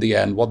basics in the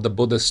end, what the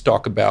Buddhists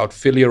talk about,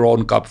 fill your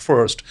own cup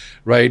first,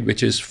 right?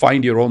 Which is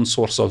find your own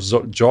source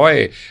of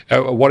joy.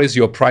 What is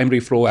your primary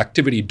flow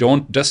activity?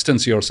 Don't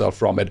distance yourself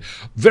from it.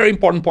 Very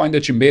important point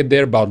that you made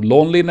there about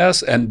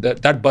loneliness, and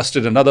that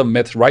busted another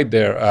myth right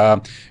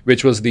there,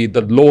 which was the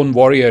lone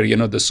warrior,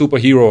 the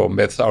superhero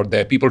myth out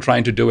there. People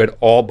trying to do it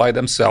all by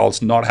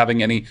themselves, not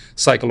having any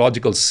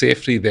psychological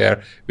safety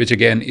there, which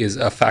again is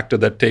a factor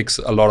that takes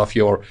a lot of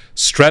your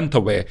strength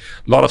away.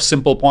 A lot of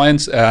simple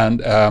points,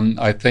 and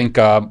I think,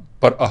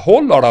 but a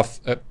whole lot of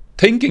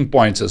thinking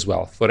points as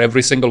well for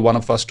every single one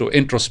of us to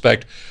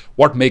introspect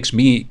what makes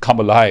me come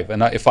alive.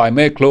 And if I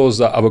may close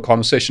our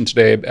conversation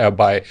today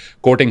by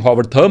quoting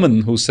Howard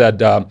Thurman, who said,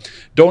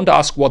 don't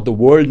ask what the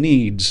world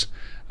needs,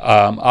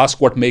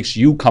 ask what makes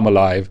you come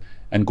alive,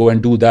 and go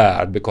and do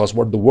that, because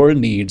what the world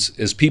needs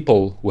is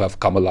people who have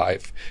come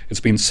alive. It's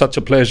been such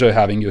a pleasure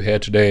having you here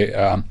today.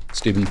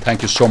 Stephen,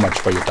 thank you so much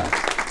for your time.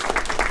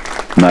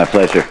 My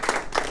pleasure.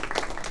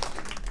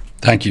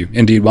 Thank you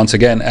indeed once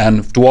again.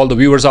 And to all the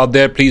viewers out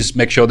there, please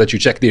make sure that you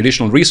check the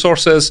additional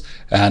resources,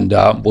 and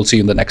we'll see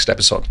you in the next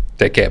episode.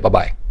 Take care.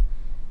 Bye-bye.